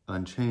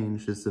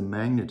unchanged is the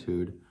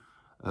magnitude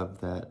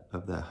of that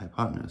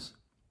hypotenuse.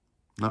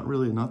 Not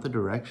the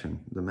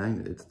direction,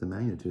 it's the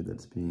magnitude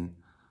that's being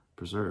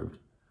preserved.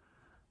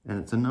 And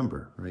it's a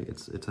number, right?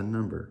 It's a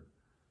number.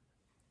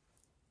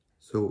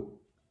 So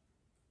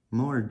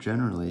more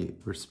generally,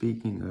 we're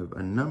speaking of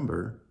a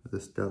number,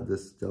 this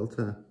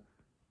delta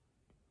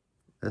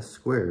S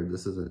squared.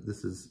 This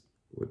is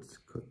what's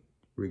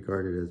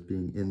regarded as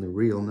being in the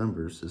real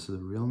numbers. This is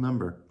a real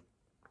number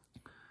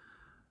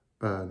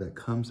that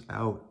comes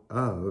out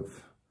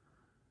of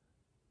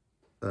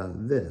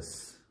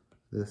this,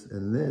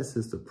 and this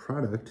is the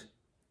product,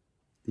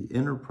 the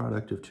inner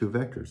product of two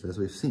vectors, as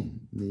we've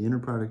seen. The inner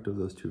product of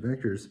those two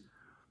vectors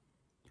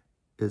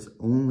is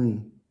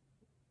only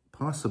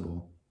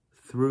possible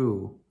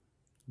through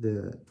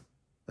the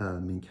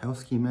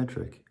Minkowski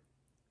metric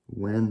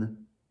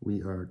when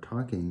we are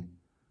talking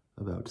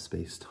about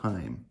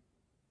space-time,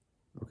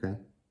 okay?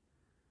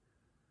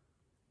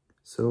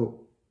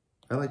 So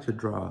I like to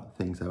draw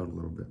things out a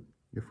little bit.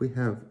 If we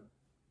have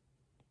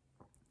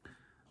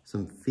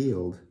some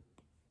field,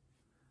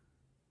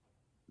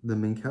 the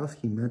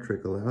Minkowski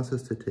metric allows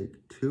us to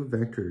take two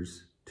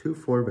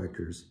 4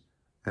 vectors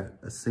at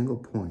a single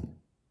point,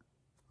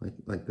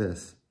 like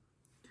this.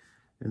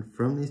 And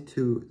from these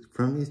two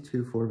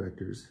 4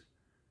 vectors,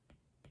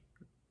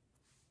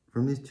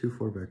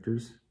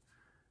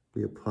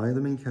 we apply the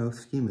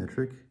Minkowski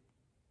metric,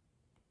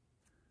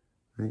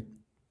 right?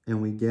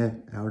 And we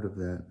get out of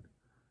that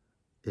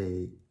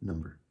a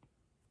number.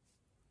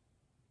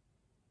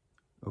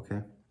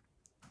 Okay?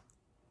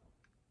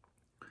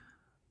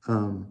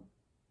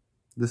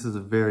 This is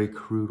a very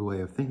crude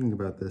way of thinking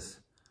about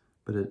this,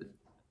 but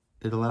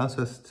it allows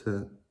us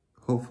to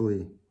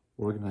hopefully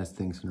organize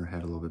things in our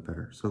head a little bit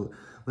better. So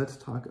let's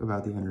talk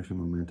about the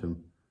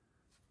energy-momentum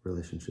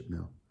relationship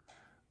now.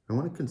 I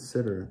want to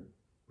consider,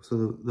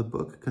 so the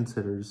book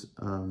considers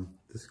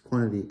this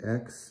quantity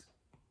x,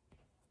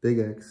 big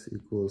X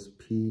equals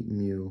P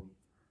mu,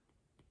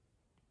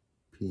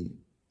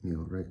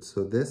 right?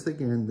 So this,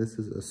 again, this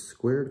is a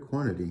squared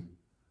quantity,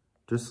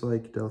 just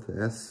like delta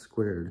S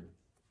squared.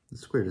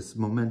 It's squared, it's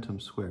momentum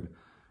squared,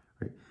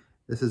 right?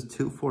 This is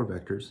two 4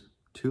 vectors,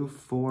 2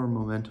 4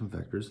 momentum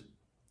vectors,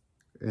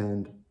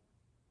 and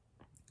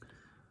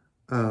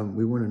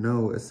we want to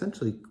know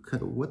essentially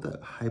what the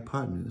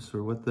hypotenuse,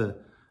 or what the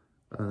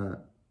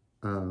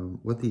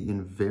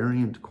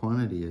invariant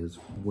quantity is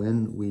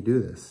when we do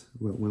this.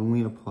 When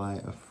we apply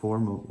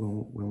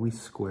when we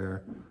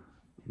square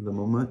the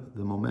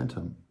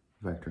momentum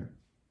vector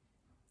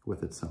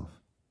with itself,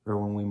 or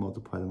when we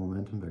multiply the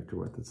momentum vector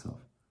with itself.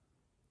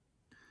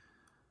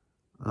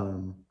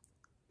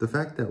 The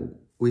fact that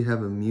we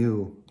have a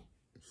mu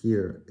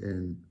here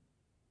in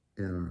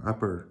our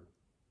upper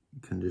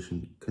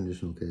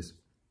conditional case,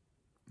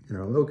 in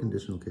our low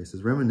conditional case,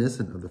 is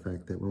reminiscent of the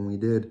fact that when we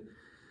did,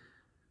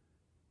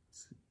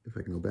 if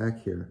I can go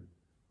back here,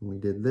 when we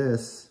did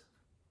this,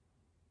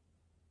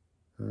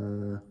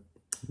 where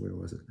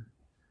was it?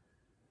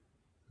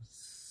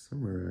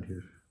 Somewhere around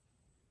here.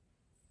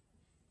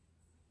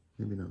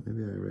 Maybe not,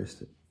 maybe I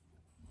erased it.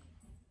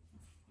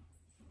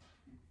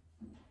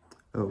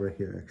 Oh, right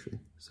here, actually.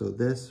 So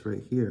this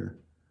right here,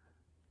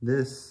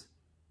 this,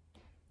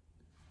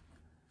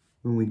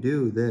 when we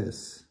do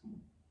this,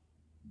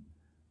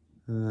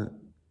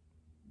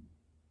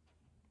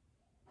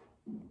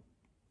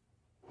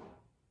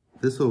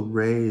 this will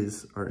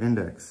raise our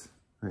index,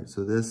 right?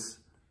 So this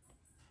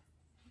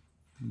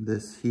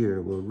here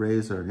will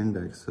raise our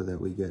index so that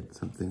we get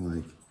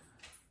something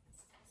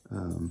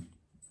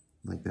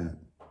like that.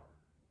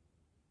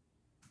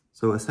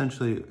 So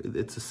essentially,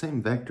 it's the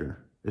same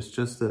vector. It's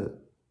just that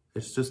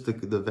it's just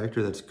the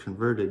vector that's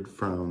converted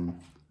from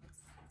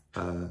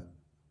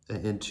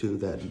into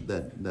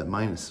that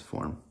minus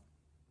form,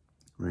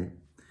 right?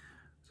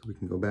 So we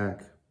can go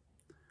back.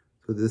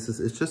 So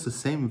it's just the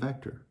same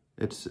vector.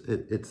 It's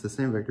the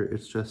same vector.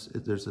 It's just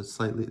there's a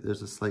slightly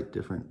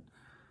different.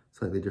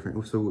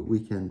 So we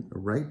can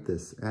write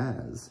this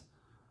as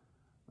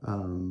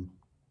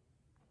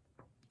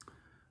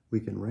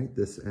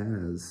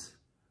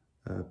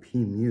p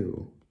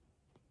mu.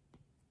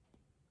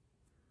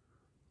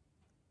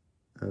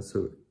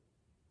 So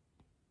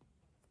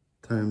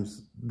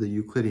times the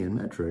Euclidean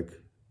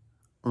metric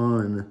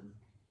on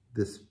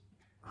this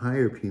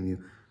higher p mu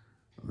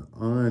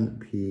on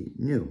p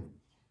nu,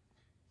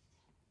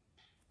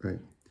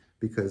 right?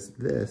 Because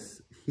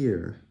this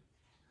here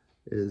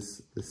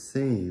is the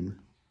same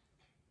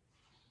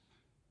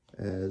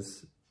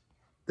as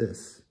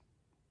this.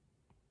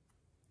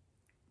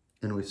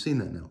 And we've seen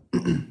that now.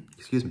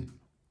 Excuse me.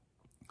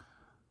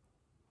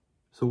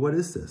 So what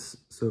is this?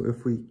 So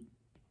if we,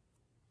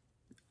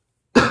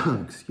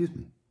 excuse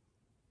me.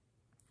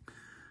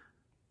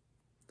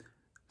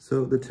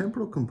 So the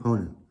temporal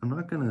component,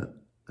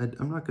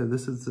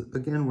 this is,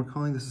 again, we're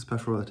calling this a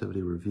special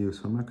relativity review,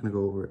 so I'm not gonna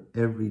go over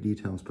every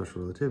detail in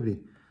special relativity,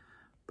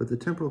 but the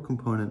temporal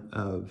component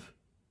of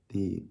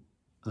the,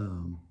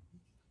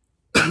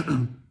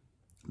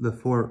 the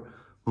 4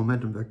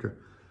 momentum vector,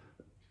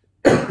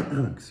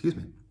 excuse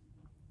me,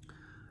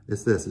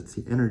 is this. It's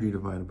the energy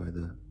divided by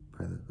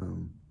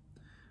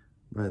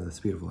the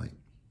speed of light,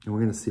 and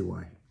we're going to see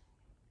why.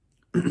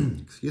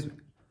 Excuse me.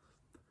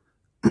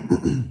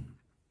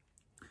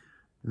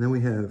 And then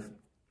we have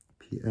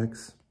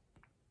px,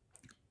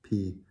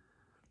 py,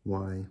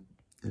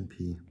 and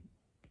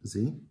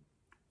pz.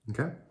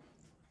 Okay,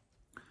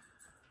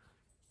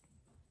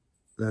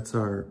 that's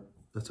our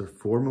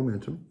 4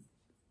 momentum,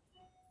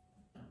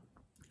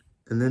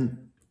 and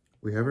then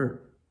we have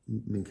our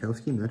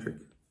Minkowski metric.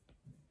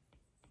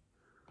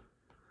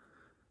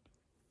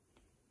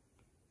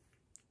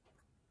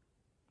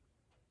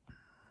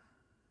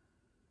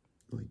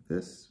 Like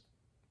this.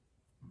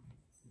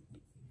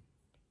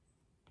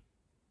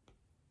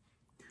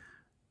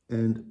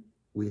 And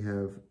we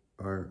have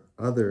our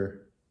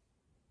other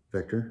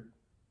vector.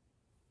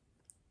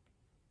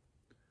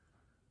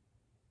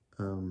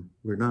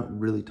 We're not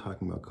really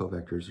talking about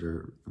covectors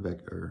or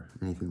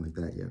anything like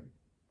that yet.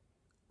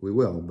 We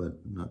will,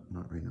 but not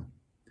right now.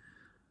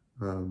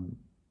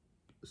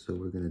 So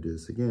we're going to do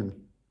this again.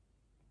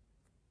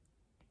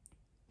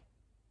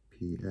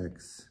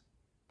 Px,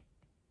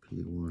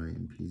 py,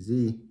 and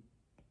pz.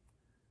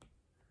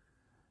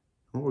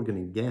 What we're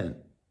going to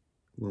get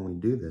when we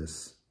do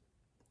this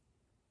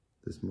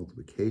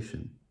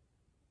multiplication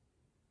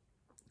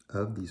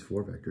of these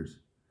 4 vectors,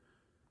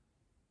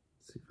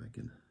 let's see if I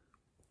can,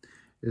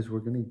 is we're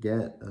going to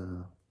get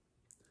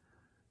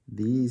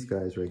these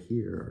guys right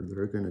here,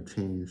 they're going to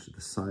change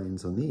the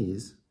signs on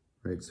these,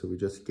 right? So we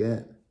just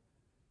get,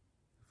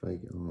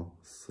 I'll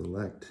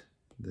select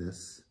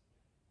this,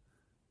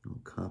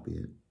 I'll copy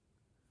it,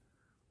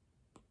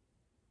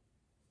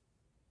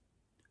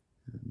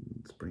 and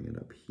let's bring it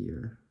up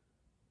here.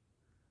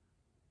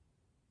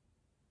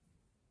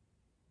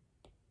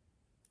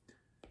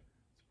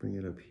 Bring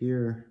it up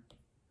here.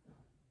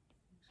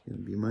 It's going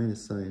to be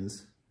minus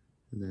signs,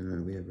 and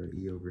then we have our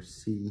E over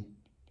C,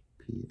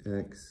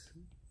 Px,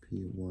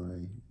 Py,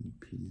 and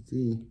Pz,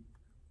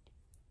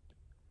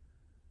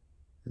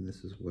 and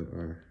this is what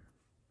our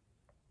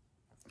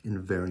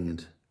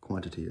invariant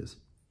quantity is.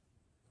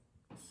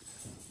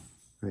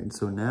 Right, and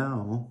so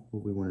now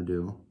what we want to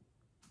do,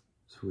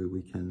 so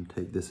we can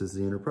take this as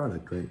the inner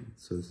product, right?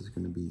 So this is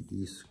going to be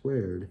E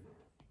squared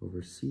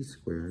over C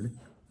squared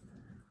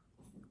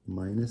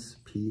minus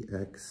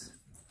Px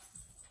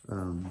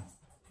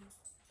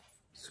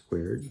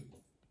squared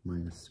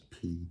minus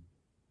Py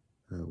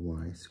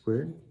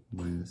squared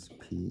minus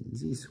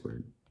Pz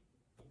squared.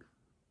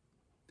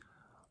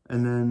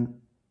 And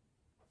then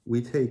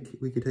we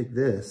could take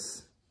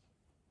this,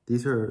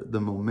 these are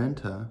the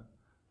momenta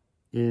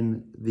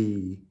in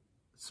those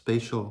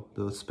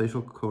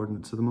spatial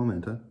coordinates of the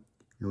momenta,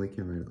 and we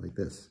can write it like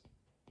this.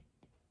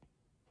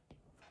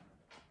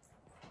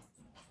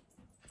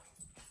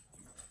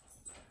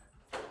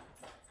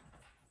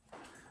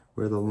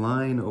 Where the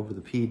line over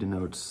the P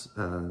denotes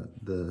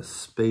the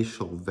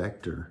spatial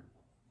vector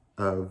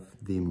of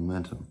the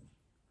momentum.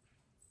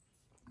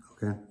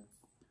 Okay?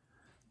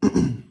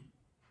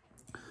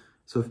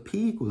 So if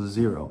P equals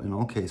 0 in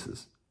all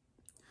cases,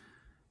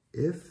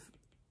 if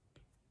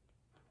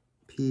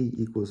P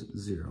equals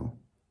 0,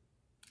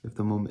 if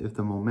the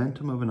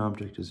momentum of an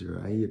object is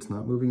 0, i.e. it's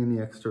not moving in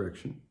the x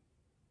direction,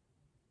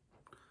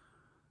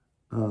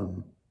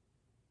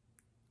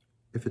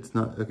 if it's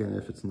not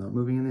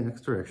moving in the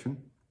x direction,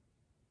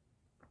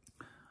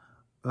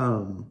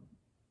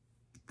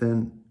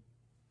 then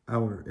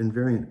our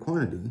invariant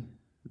quantity,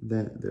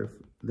 then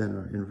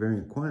our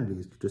invariant quantity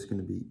is just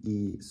going to be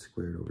E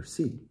squared over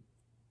C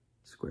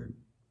squared.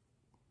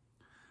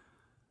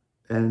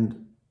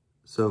 And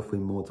So if we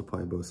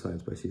multiply both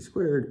sides by c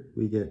squared,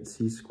 we get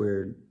c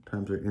squared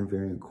times our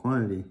invariant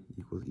quantity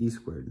equals e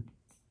squared.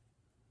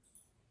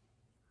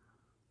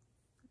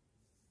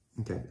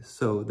 Okay,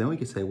 so then we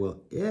could say,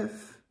 well,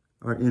 if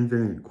our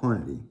invariant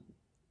quantity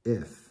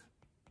is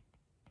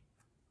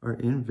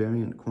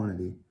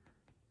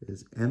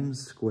m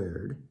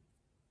squared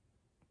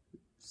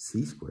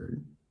c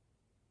squared,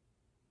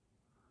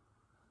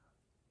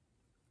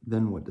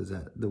 then what does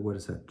that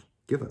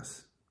give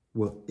us?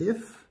 Well,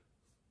 if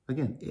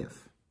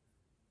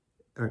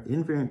our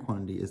invariant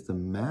quantity is the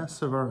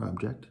mass of our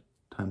object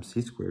times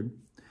c squared,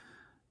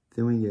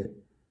 then we get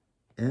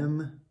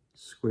m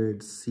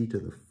squared c to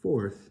the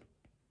fourth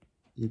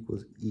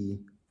equals e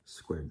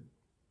squared.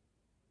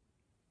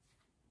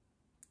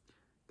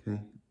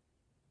 Okay.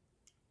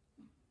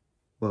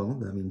 Well,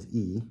 that means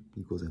e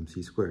equals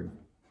mc squared.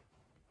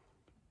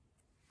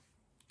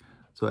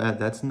 So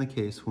that's in the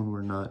case when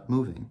we're not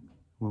moving.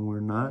 When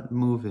we're not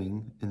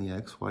moving in the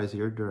x, y, z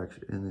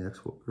direction, in the x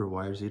or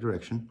y or z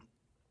direction,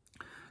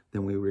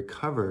 then we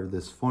recover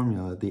this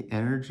formula. The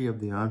energy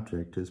of the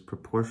object is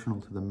proportional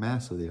to the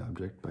mass of the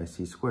object by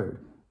c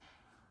squared.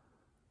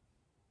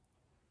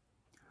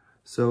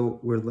 So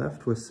we're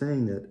left with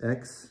saying that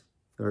x,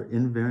 our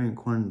invariant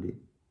quantity,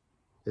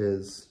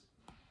 is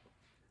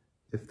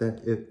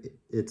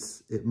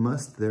it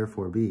must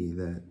therefore be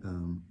that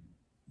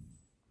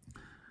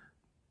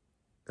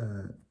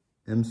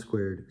m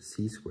squared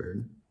c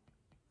squared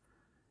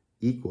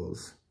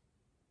equals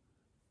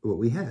what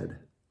we had.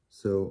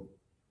 So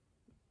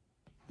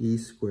e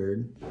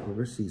squared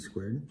over c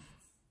squared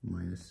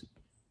minus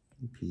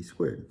p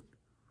squared.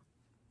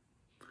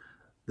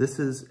 This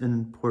is an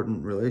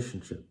important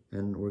relationship,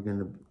 and we're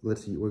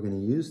gonna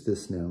use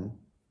this now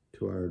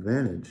to our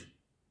advantage,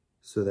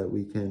 so that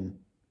we can.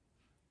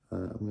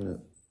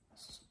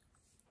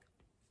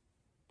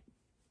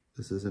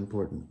 This is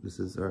important. This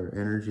is our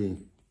energy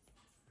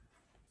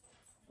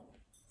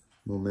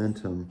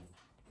momentum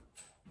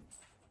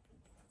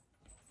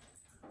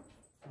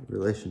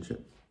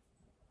relationship.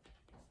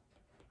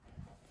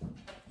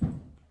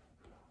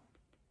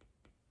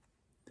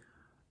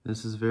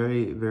 This is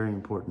very, very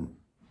important.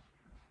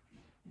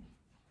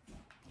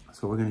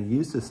 So we're going to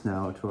use this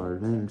now to our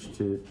advantage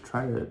to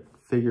try to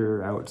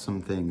figure out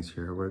some things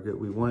here.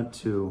 We want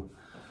to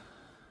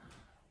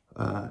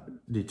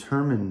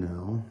determine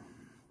now,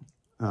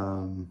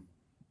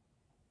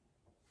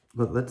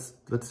 but let's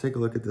take a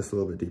look at this a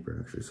little bit deeper,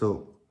 actually.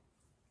 So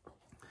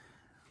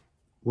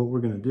what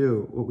we can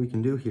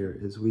do here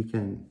is we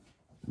can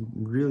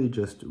really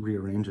just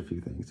rearrange a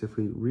few things. If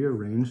we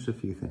rearranged a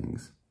few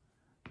things,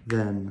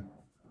 then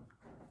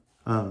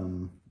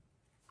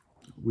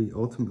we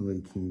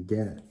ultimately can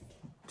get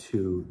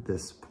to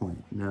this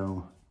point.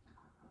 Now,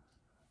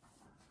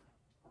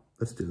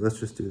 let's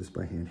just do this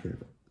by hand here.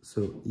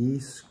 So e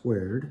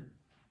squared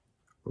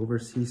over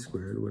c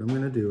squared, what I'm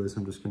going to do is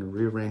I'm just going to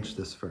rearrange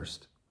this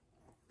first.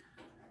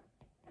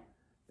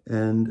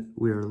 And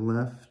we are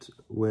left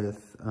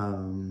with, I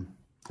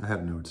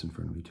have notes in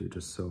front of me too,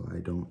 just so I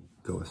don't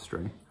go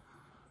astray.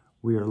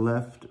 We are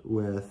left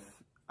with,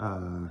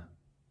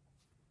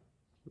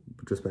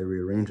 just by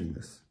rearranging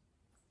this,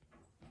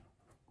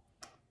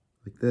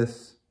 like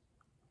this,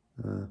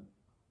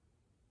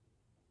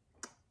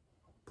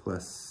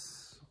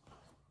 plus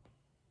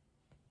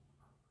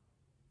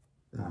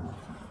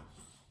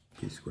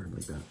p squared,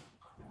 like that.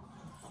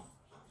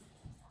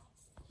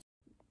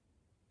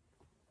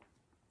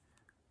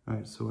 All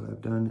right, so what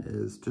I've done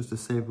is, just to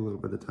save a little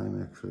bit of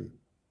time actually,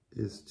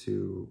 is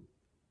to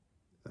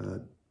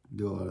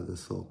do a lot of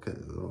this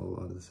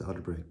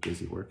algebraic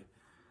busy work,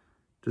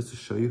 just to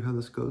show you how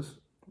this goes.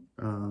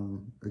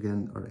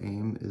 Again, our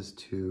aim is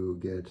to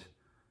get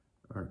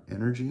our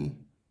energy,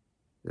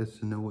 is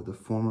to know what the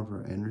form of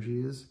our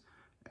energy is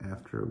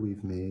after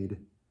we've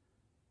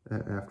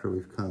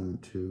come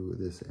to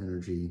this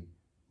energy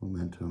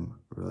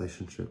momentum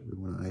relationship. We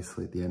want to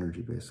isolate the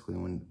energy, basically,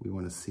 when we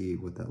want to see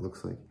what that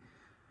looks like.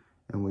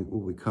 And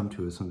what we come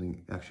to is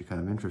something actually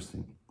kind of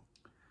interesting.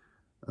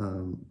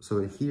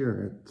 So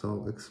here,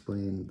 I'll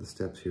explain the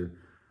steps here.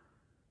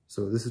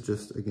 So this is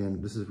just,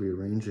 again, this is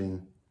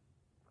rearranging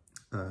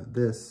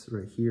this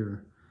right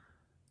here.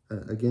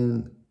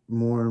 Again,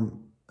 more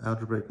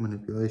algebraic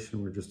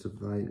manipulation. We're just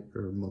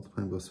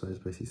multiplying both sides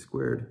by c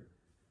squared.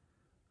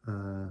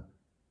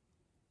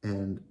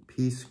 And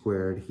p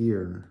squared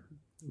here,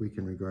 we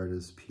can regard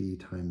as p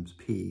times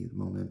p,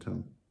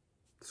 momentum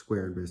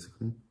squared,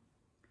 basically.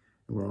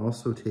 And we're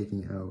also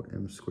taking out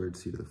m squared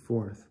c to the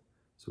fourth.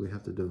 So we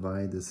have to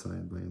divide this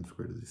side by m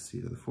squared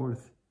c to the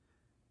fourth.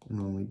 And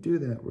when we do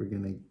that, we're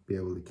going to be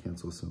able to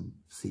cancel some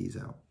c's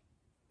out.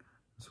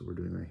 That's what we're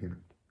doing right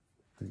here.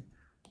 Right?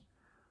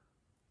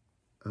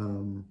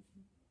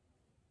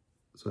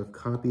 So I've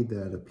copied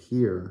that up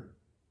here.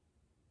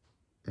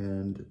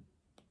 And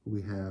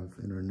we have,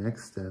 in our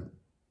next step,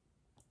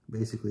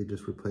 basically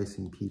just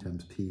replacing p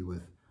times p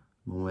with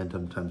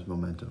momentum times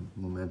momentum.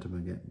 Momentum,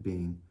 again,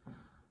 being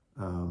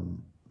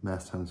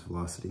mass times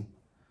velocity.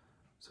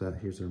 So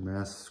here's our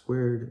mass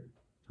squared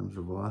times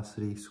our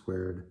velocity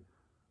squared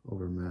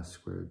over mass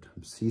squared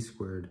times c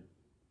squared.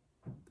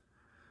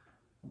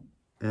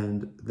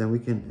 And then we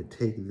can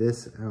take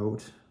this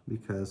out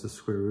because the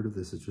square root of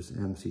this is just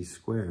mc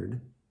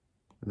squared.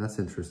 And that's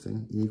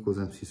interesting. E equals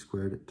mc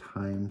squared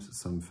times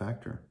some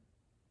factor.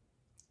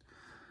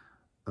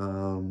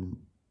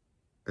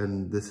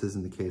 And this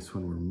isn't the case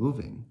when we're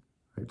moving,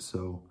 right?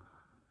 So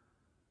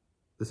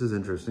this is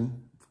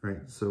interesting,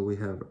 right? So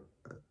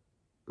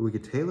we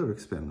could Taylor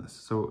expand this.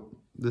 So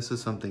this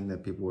is something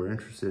that people were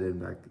interested in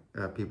back,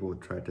 people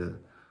would try to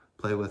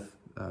play with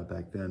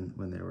back then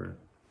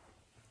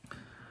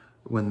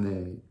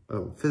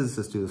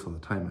physicists do this all the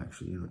time,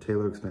 actually.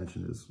 Taylor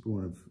expansion is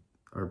one of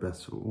our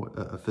best,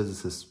 a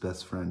physicist's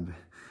best friend.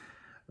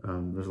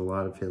 There's a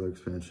lot of Taylor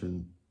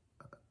expansion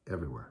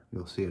everywhere.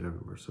 You'll see it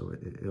everywhere. So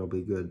it'll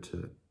be good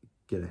to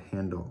get a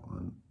handle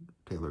on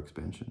Taylor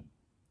expansion.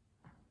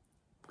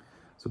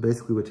 So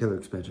basically what Taylor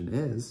expansion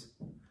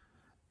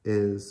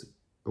is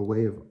a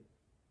way of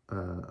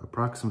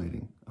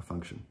approximating a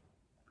function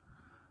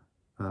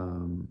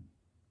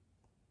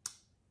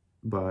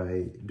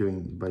by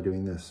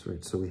doing this,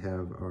 right? So we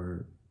have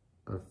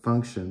a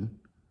function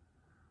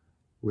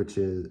which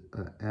is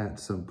at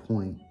some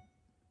point,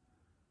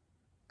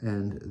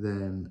 and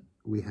then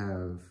we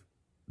have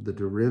the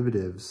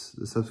derivatives,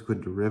 the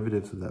subsequent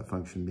derivatives of that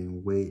function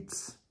being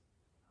weights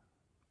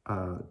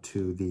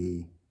to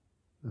the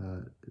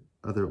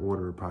other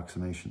order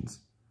approximations,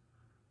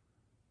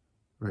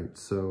 right?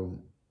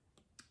 So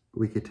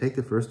we could take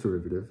the first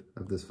derivative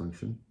of this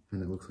function,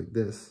 and it looks like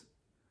this,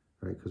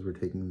 right? Because we're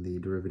taking the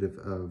derivative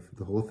of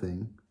the whole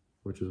thing,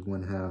 which is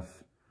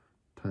 1/2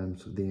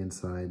 times the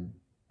inside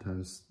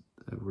times,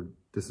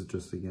 this is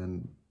just,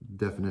 again,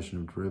 definition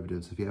of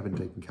derivatives. If you haven't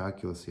taken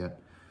calculus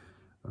yet,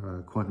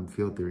 quantum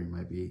field theory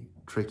might be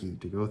tricky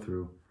to go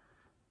through.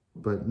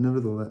 But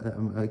nevertheless,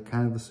 I'm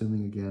kind of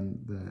assuming,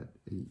 again, that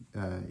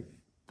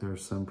there are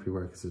some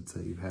prerequisites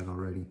that you've had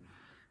already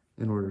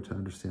in order to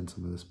understand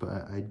some of this.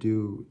 But I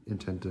do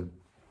intend to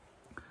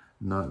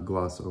not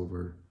gloss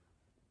over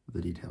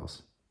the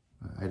details.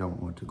 I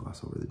don't want to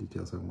gloss over the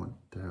details. I want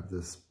to have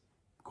this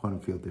quantum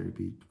field theory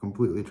be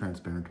completely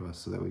transparent to us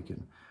so that we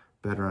can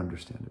better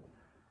understand it.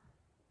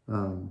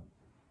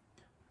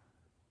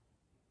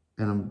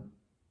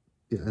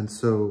 And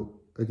so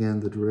again,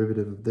 the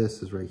derivative of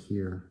this is right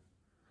here.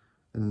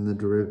 And then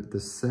the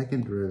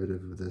second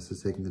derivative of this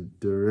is taking the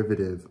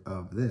derivative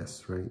of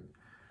this, right?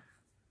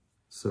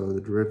 So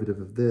the derivative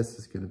of this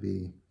is going to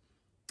be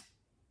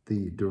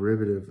the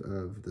derivative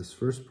of this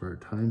first part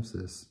times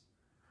this,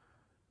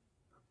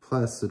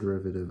 plus the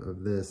derivative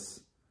of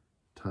this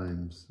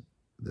times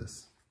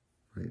this,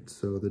 right?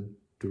 So the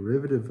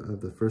derivative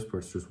of the first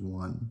part is just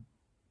 1,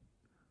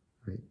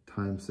 right?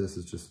 Times this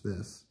is just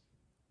this.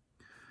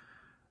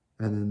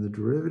 And then the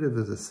derivative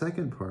of the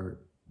second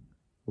part,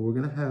 well, we're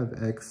going to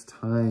have x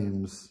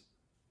times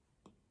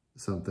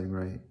something,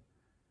 right?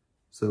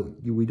 So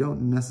we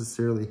don't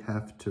necessarily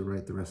have to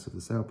write the rest of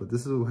this out, but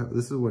this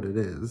is what it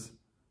is.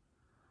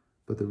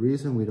 But the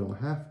reason we don't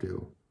have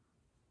to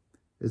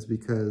is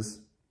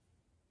because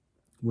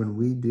when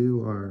we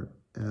do our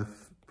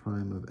f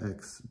prime of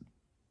x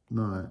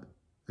naught,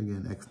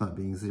 again, x naught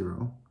being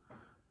 0,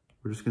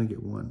 we're just going to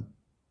get 1,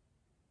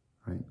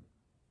 right?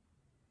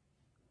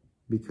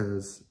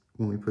 Because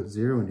when we put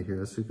 0 into here,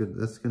 that's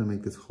going to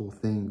make this whole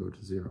thing go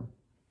to 0.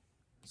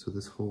 So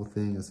this whole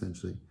thing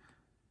essentially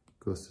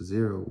goes to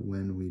 0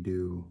 when we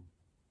do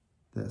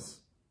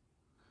this.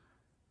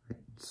 Right?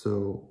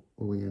 So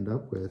what we end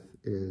up with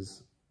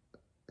is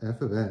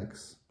f of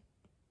x,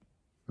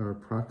 our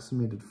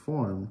approximated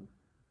form,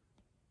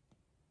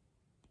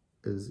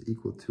 is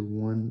equal to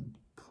 1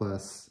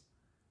 plus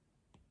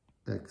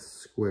x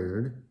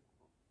squared,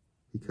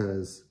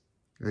 because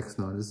x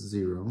naught is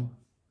 0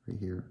 right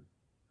here,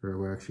 or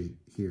we're actually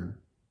here,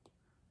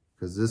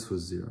 because this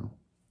was 0.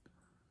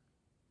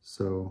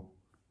 So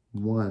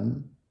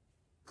 1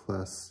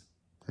 plus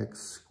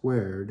x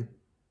squared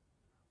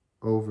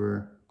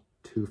over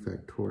 2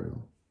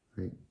 factorial,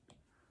 right?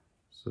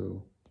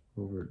 So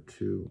over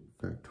 2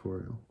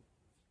 factorial.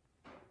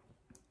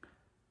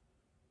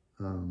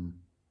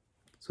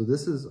 So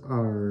this is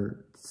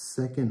our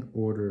second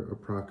order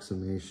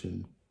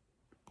approximation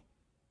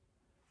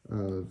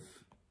of,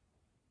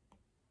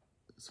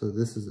 so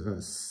this is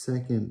a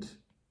second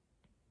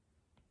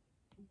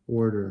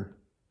order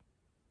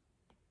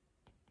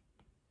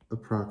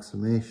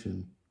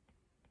approximation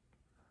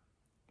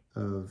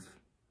of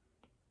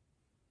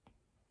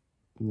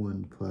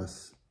 1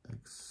 plus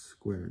x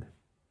squared.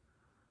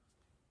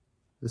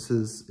 This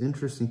is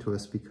interesting to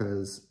us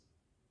because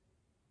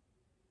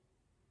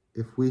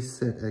if we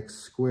set x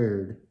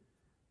squared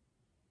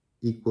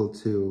equal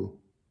to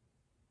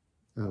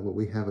what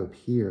we have up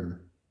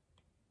here,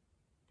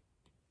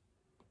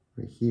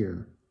 right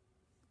here,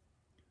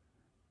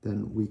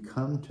 then we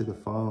come to the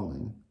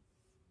following.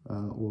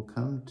 We'll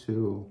come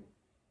to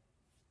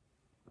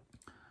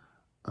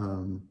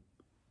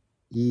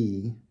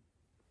E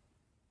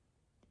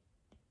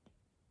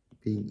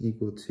being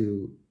equal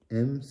to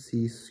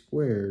mc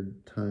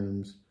squared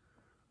times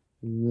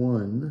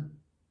 1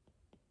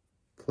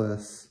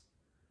 plus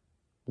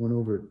 1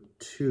 over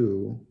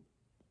 2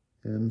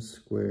 m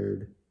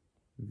squared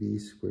v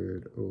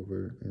squared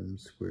over m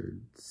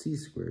squared c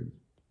squared.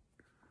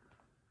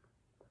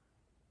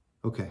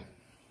 Okay,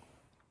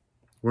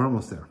 we're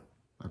almost there,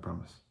 I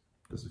promise.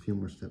 Just a few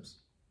more steps.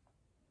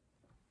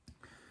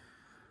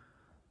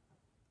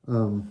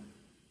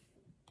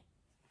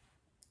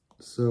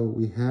 So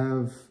we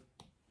have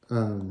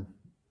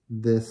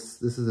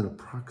this is an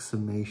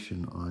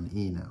approximation on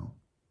E now,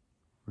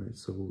 right?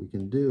 So what we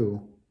can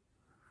do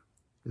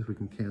is we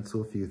can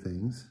cancel a few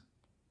things.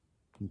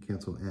 We can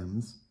cancel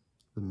m's,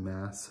 the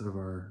mass of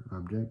our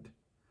object.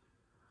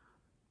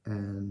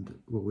 And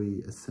what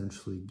we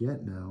essentially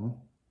get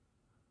now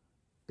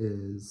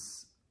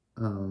is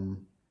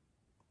m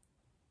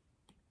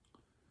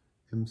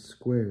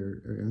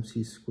squared, or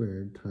mc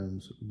squared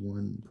times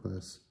 1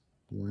 plus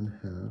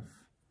 1/2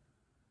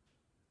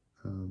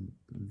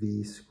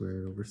 v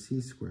squared over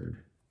c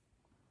squared.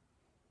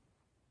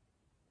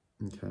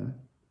 Okay.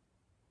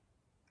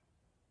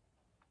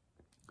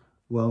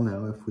 Well,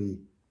 now if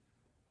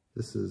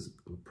this is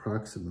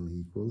approximately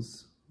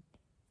equals,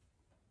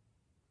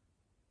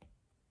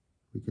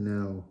 we can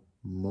now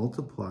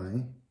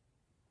multiply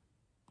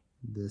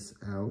this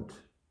out.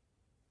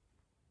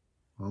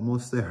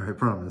 Almost there, I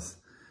promise.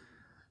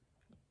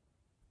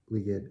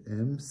 We get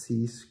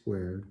mc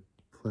squared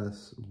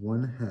plus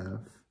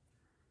 1/2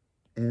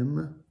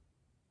 mv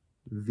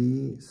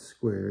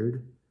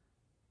squared,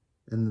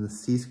 and then the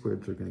c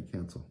squareds are going to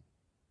cancel.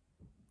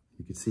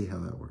 You can see how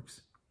that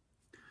works.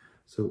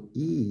 So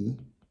E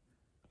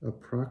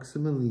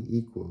approximately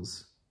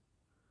equals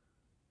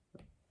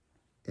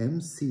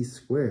mc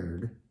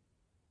squared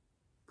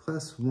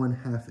plus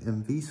 1/2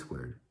 mv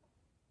squared.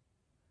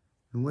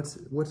 And what's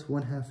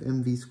 1/2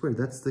 mv squared?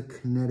 That's the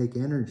kinetic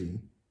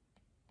energy.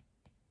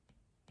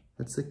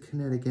 That's the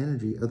kinetic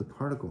energy of the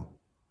particle.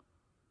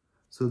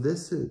 So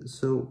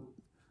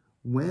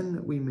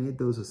when we made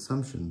those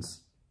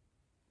assumptions,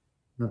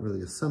 not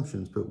really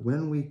assumptions, but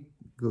when we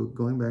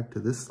going back to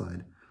this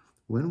slide,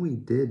 when we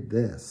did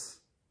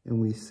this and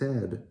we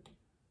said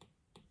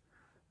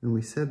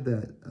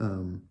that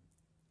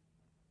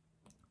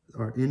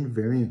our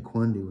invariant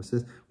quantity was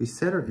this, we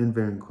said our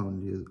invariant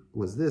quantity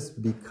was this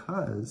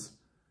because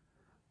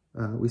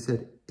we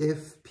said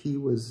if P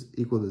was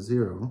equal to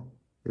 0,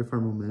 if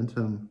our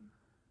momentum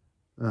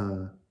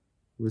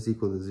was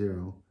equal to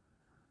 0,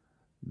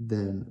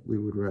 then we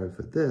would arrive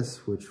at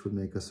this, which would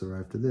make us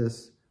arrive to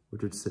this,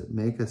 which would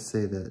make us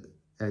say that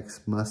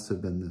x must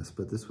have been this.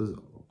 But this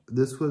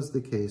was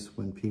the case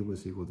when P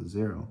was equal to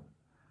 0,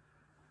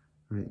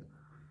 right?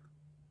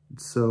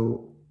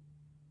 So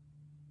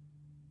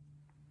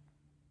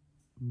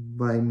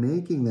by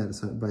making that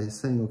assumption, by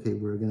saying, okay,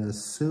 we're going to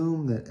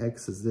assume that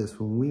x is this,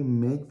 when we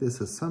make this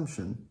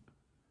assumption,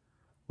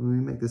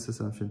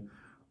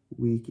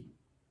 we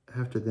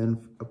have to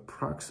then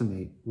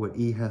approximate what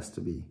E has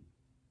to be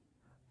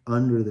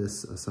under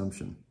this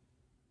assumption,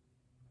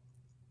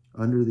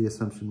 under the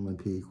assumption when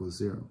P equals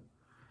 0.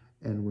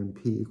 And when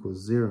P equals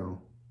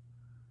 0,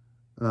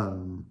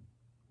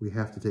 we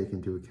have to take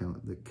into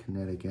account the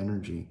kinetic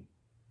energy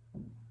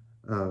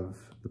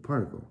of the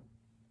particle,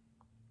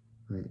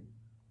 right?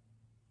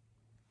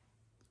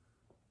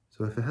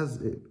 So if it has,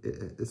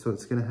 so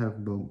it's going to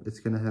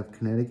have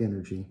kinetic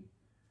energy,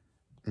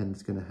 and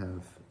it's going to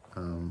have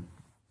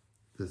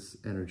this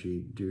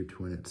energy due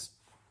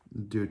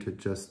to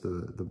just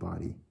the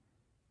body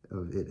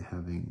of it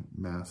having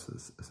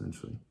masses,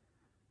 essentially.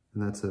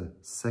 And that's a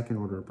second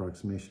order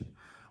approximation.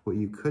 What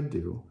you could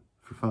do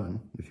for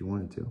fun, if you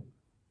wanted to,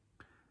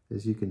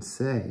 is you can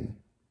say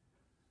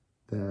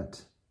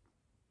that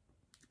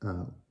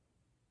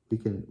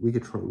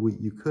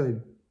you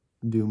could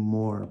do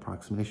more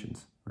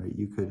approximations, right?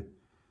 You could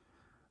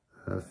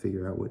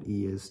figure out what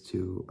E is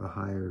to a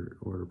higher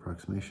order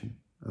approximation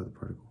of the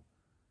particle.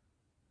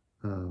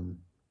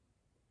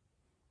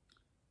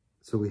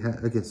 So we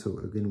have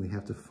again we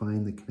have to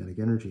find the kinetic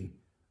energy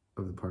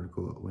of the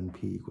particle when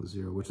P equals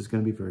 0, which is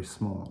going to be very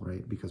small,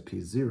 right? Because P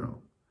is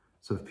 0.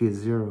 So if P is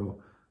 0,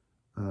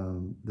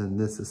 then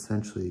this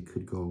essentially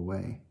could go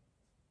away,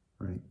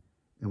 right?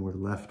 And we're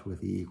left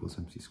with E equals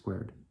mc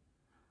squared.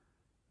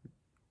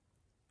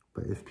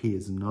 But if P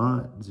is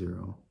not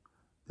 0,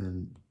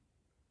 then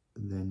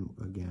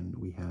again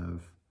we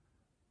have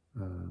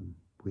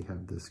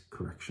this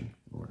correction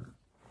order.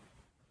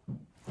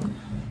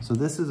 So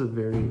this is a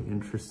very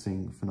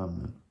interesting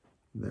phenomenon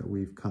that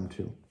we've come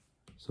to.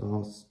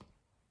 So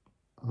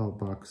I'll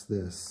box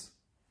this.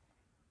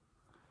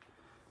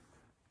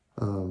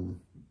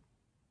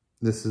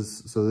 This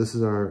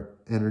is our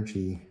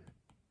energy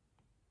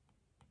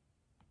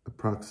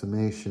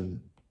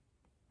approximation.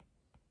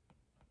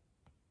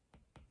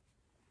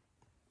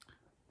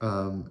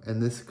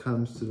 And this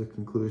comes to the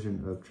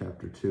conclusion of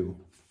chapter 2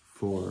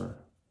 for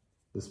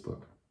this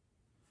book.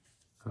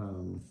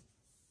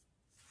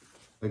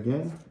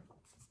 Again,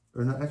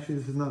 or not, actually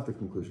this is not the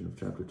conclusion of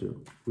chapter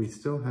 2. We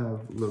still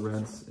have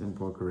Lorentz and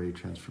Poincare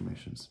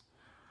transformations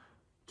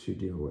to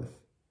deal with.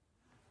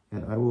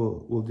 And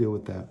we'll deal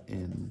with that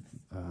in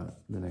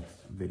the next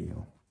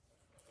video,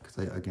 because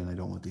I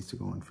don't want these to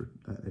go on for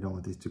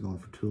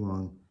too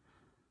long.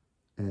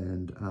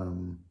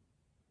 And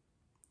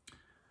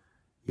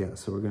yeah,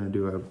 so we're going to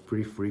do a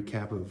brief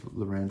recap of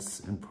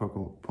Lorentz and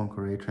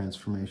Poincare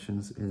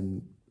transformations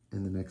in the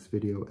next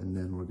video, and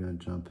then we're going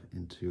to jump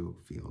into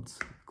fields,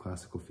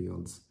 classical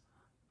fields,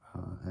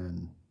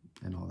 and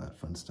all that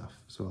fun stuff.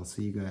 So I'll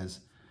see you guys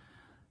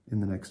in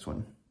the next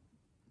one.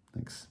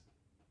 Thanks.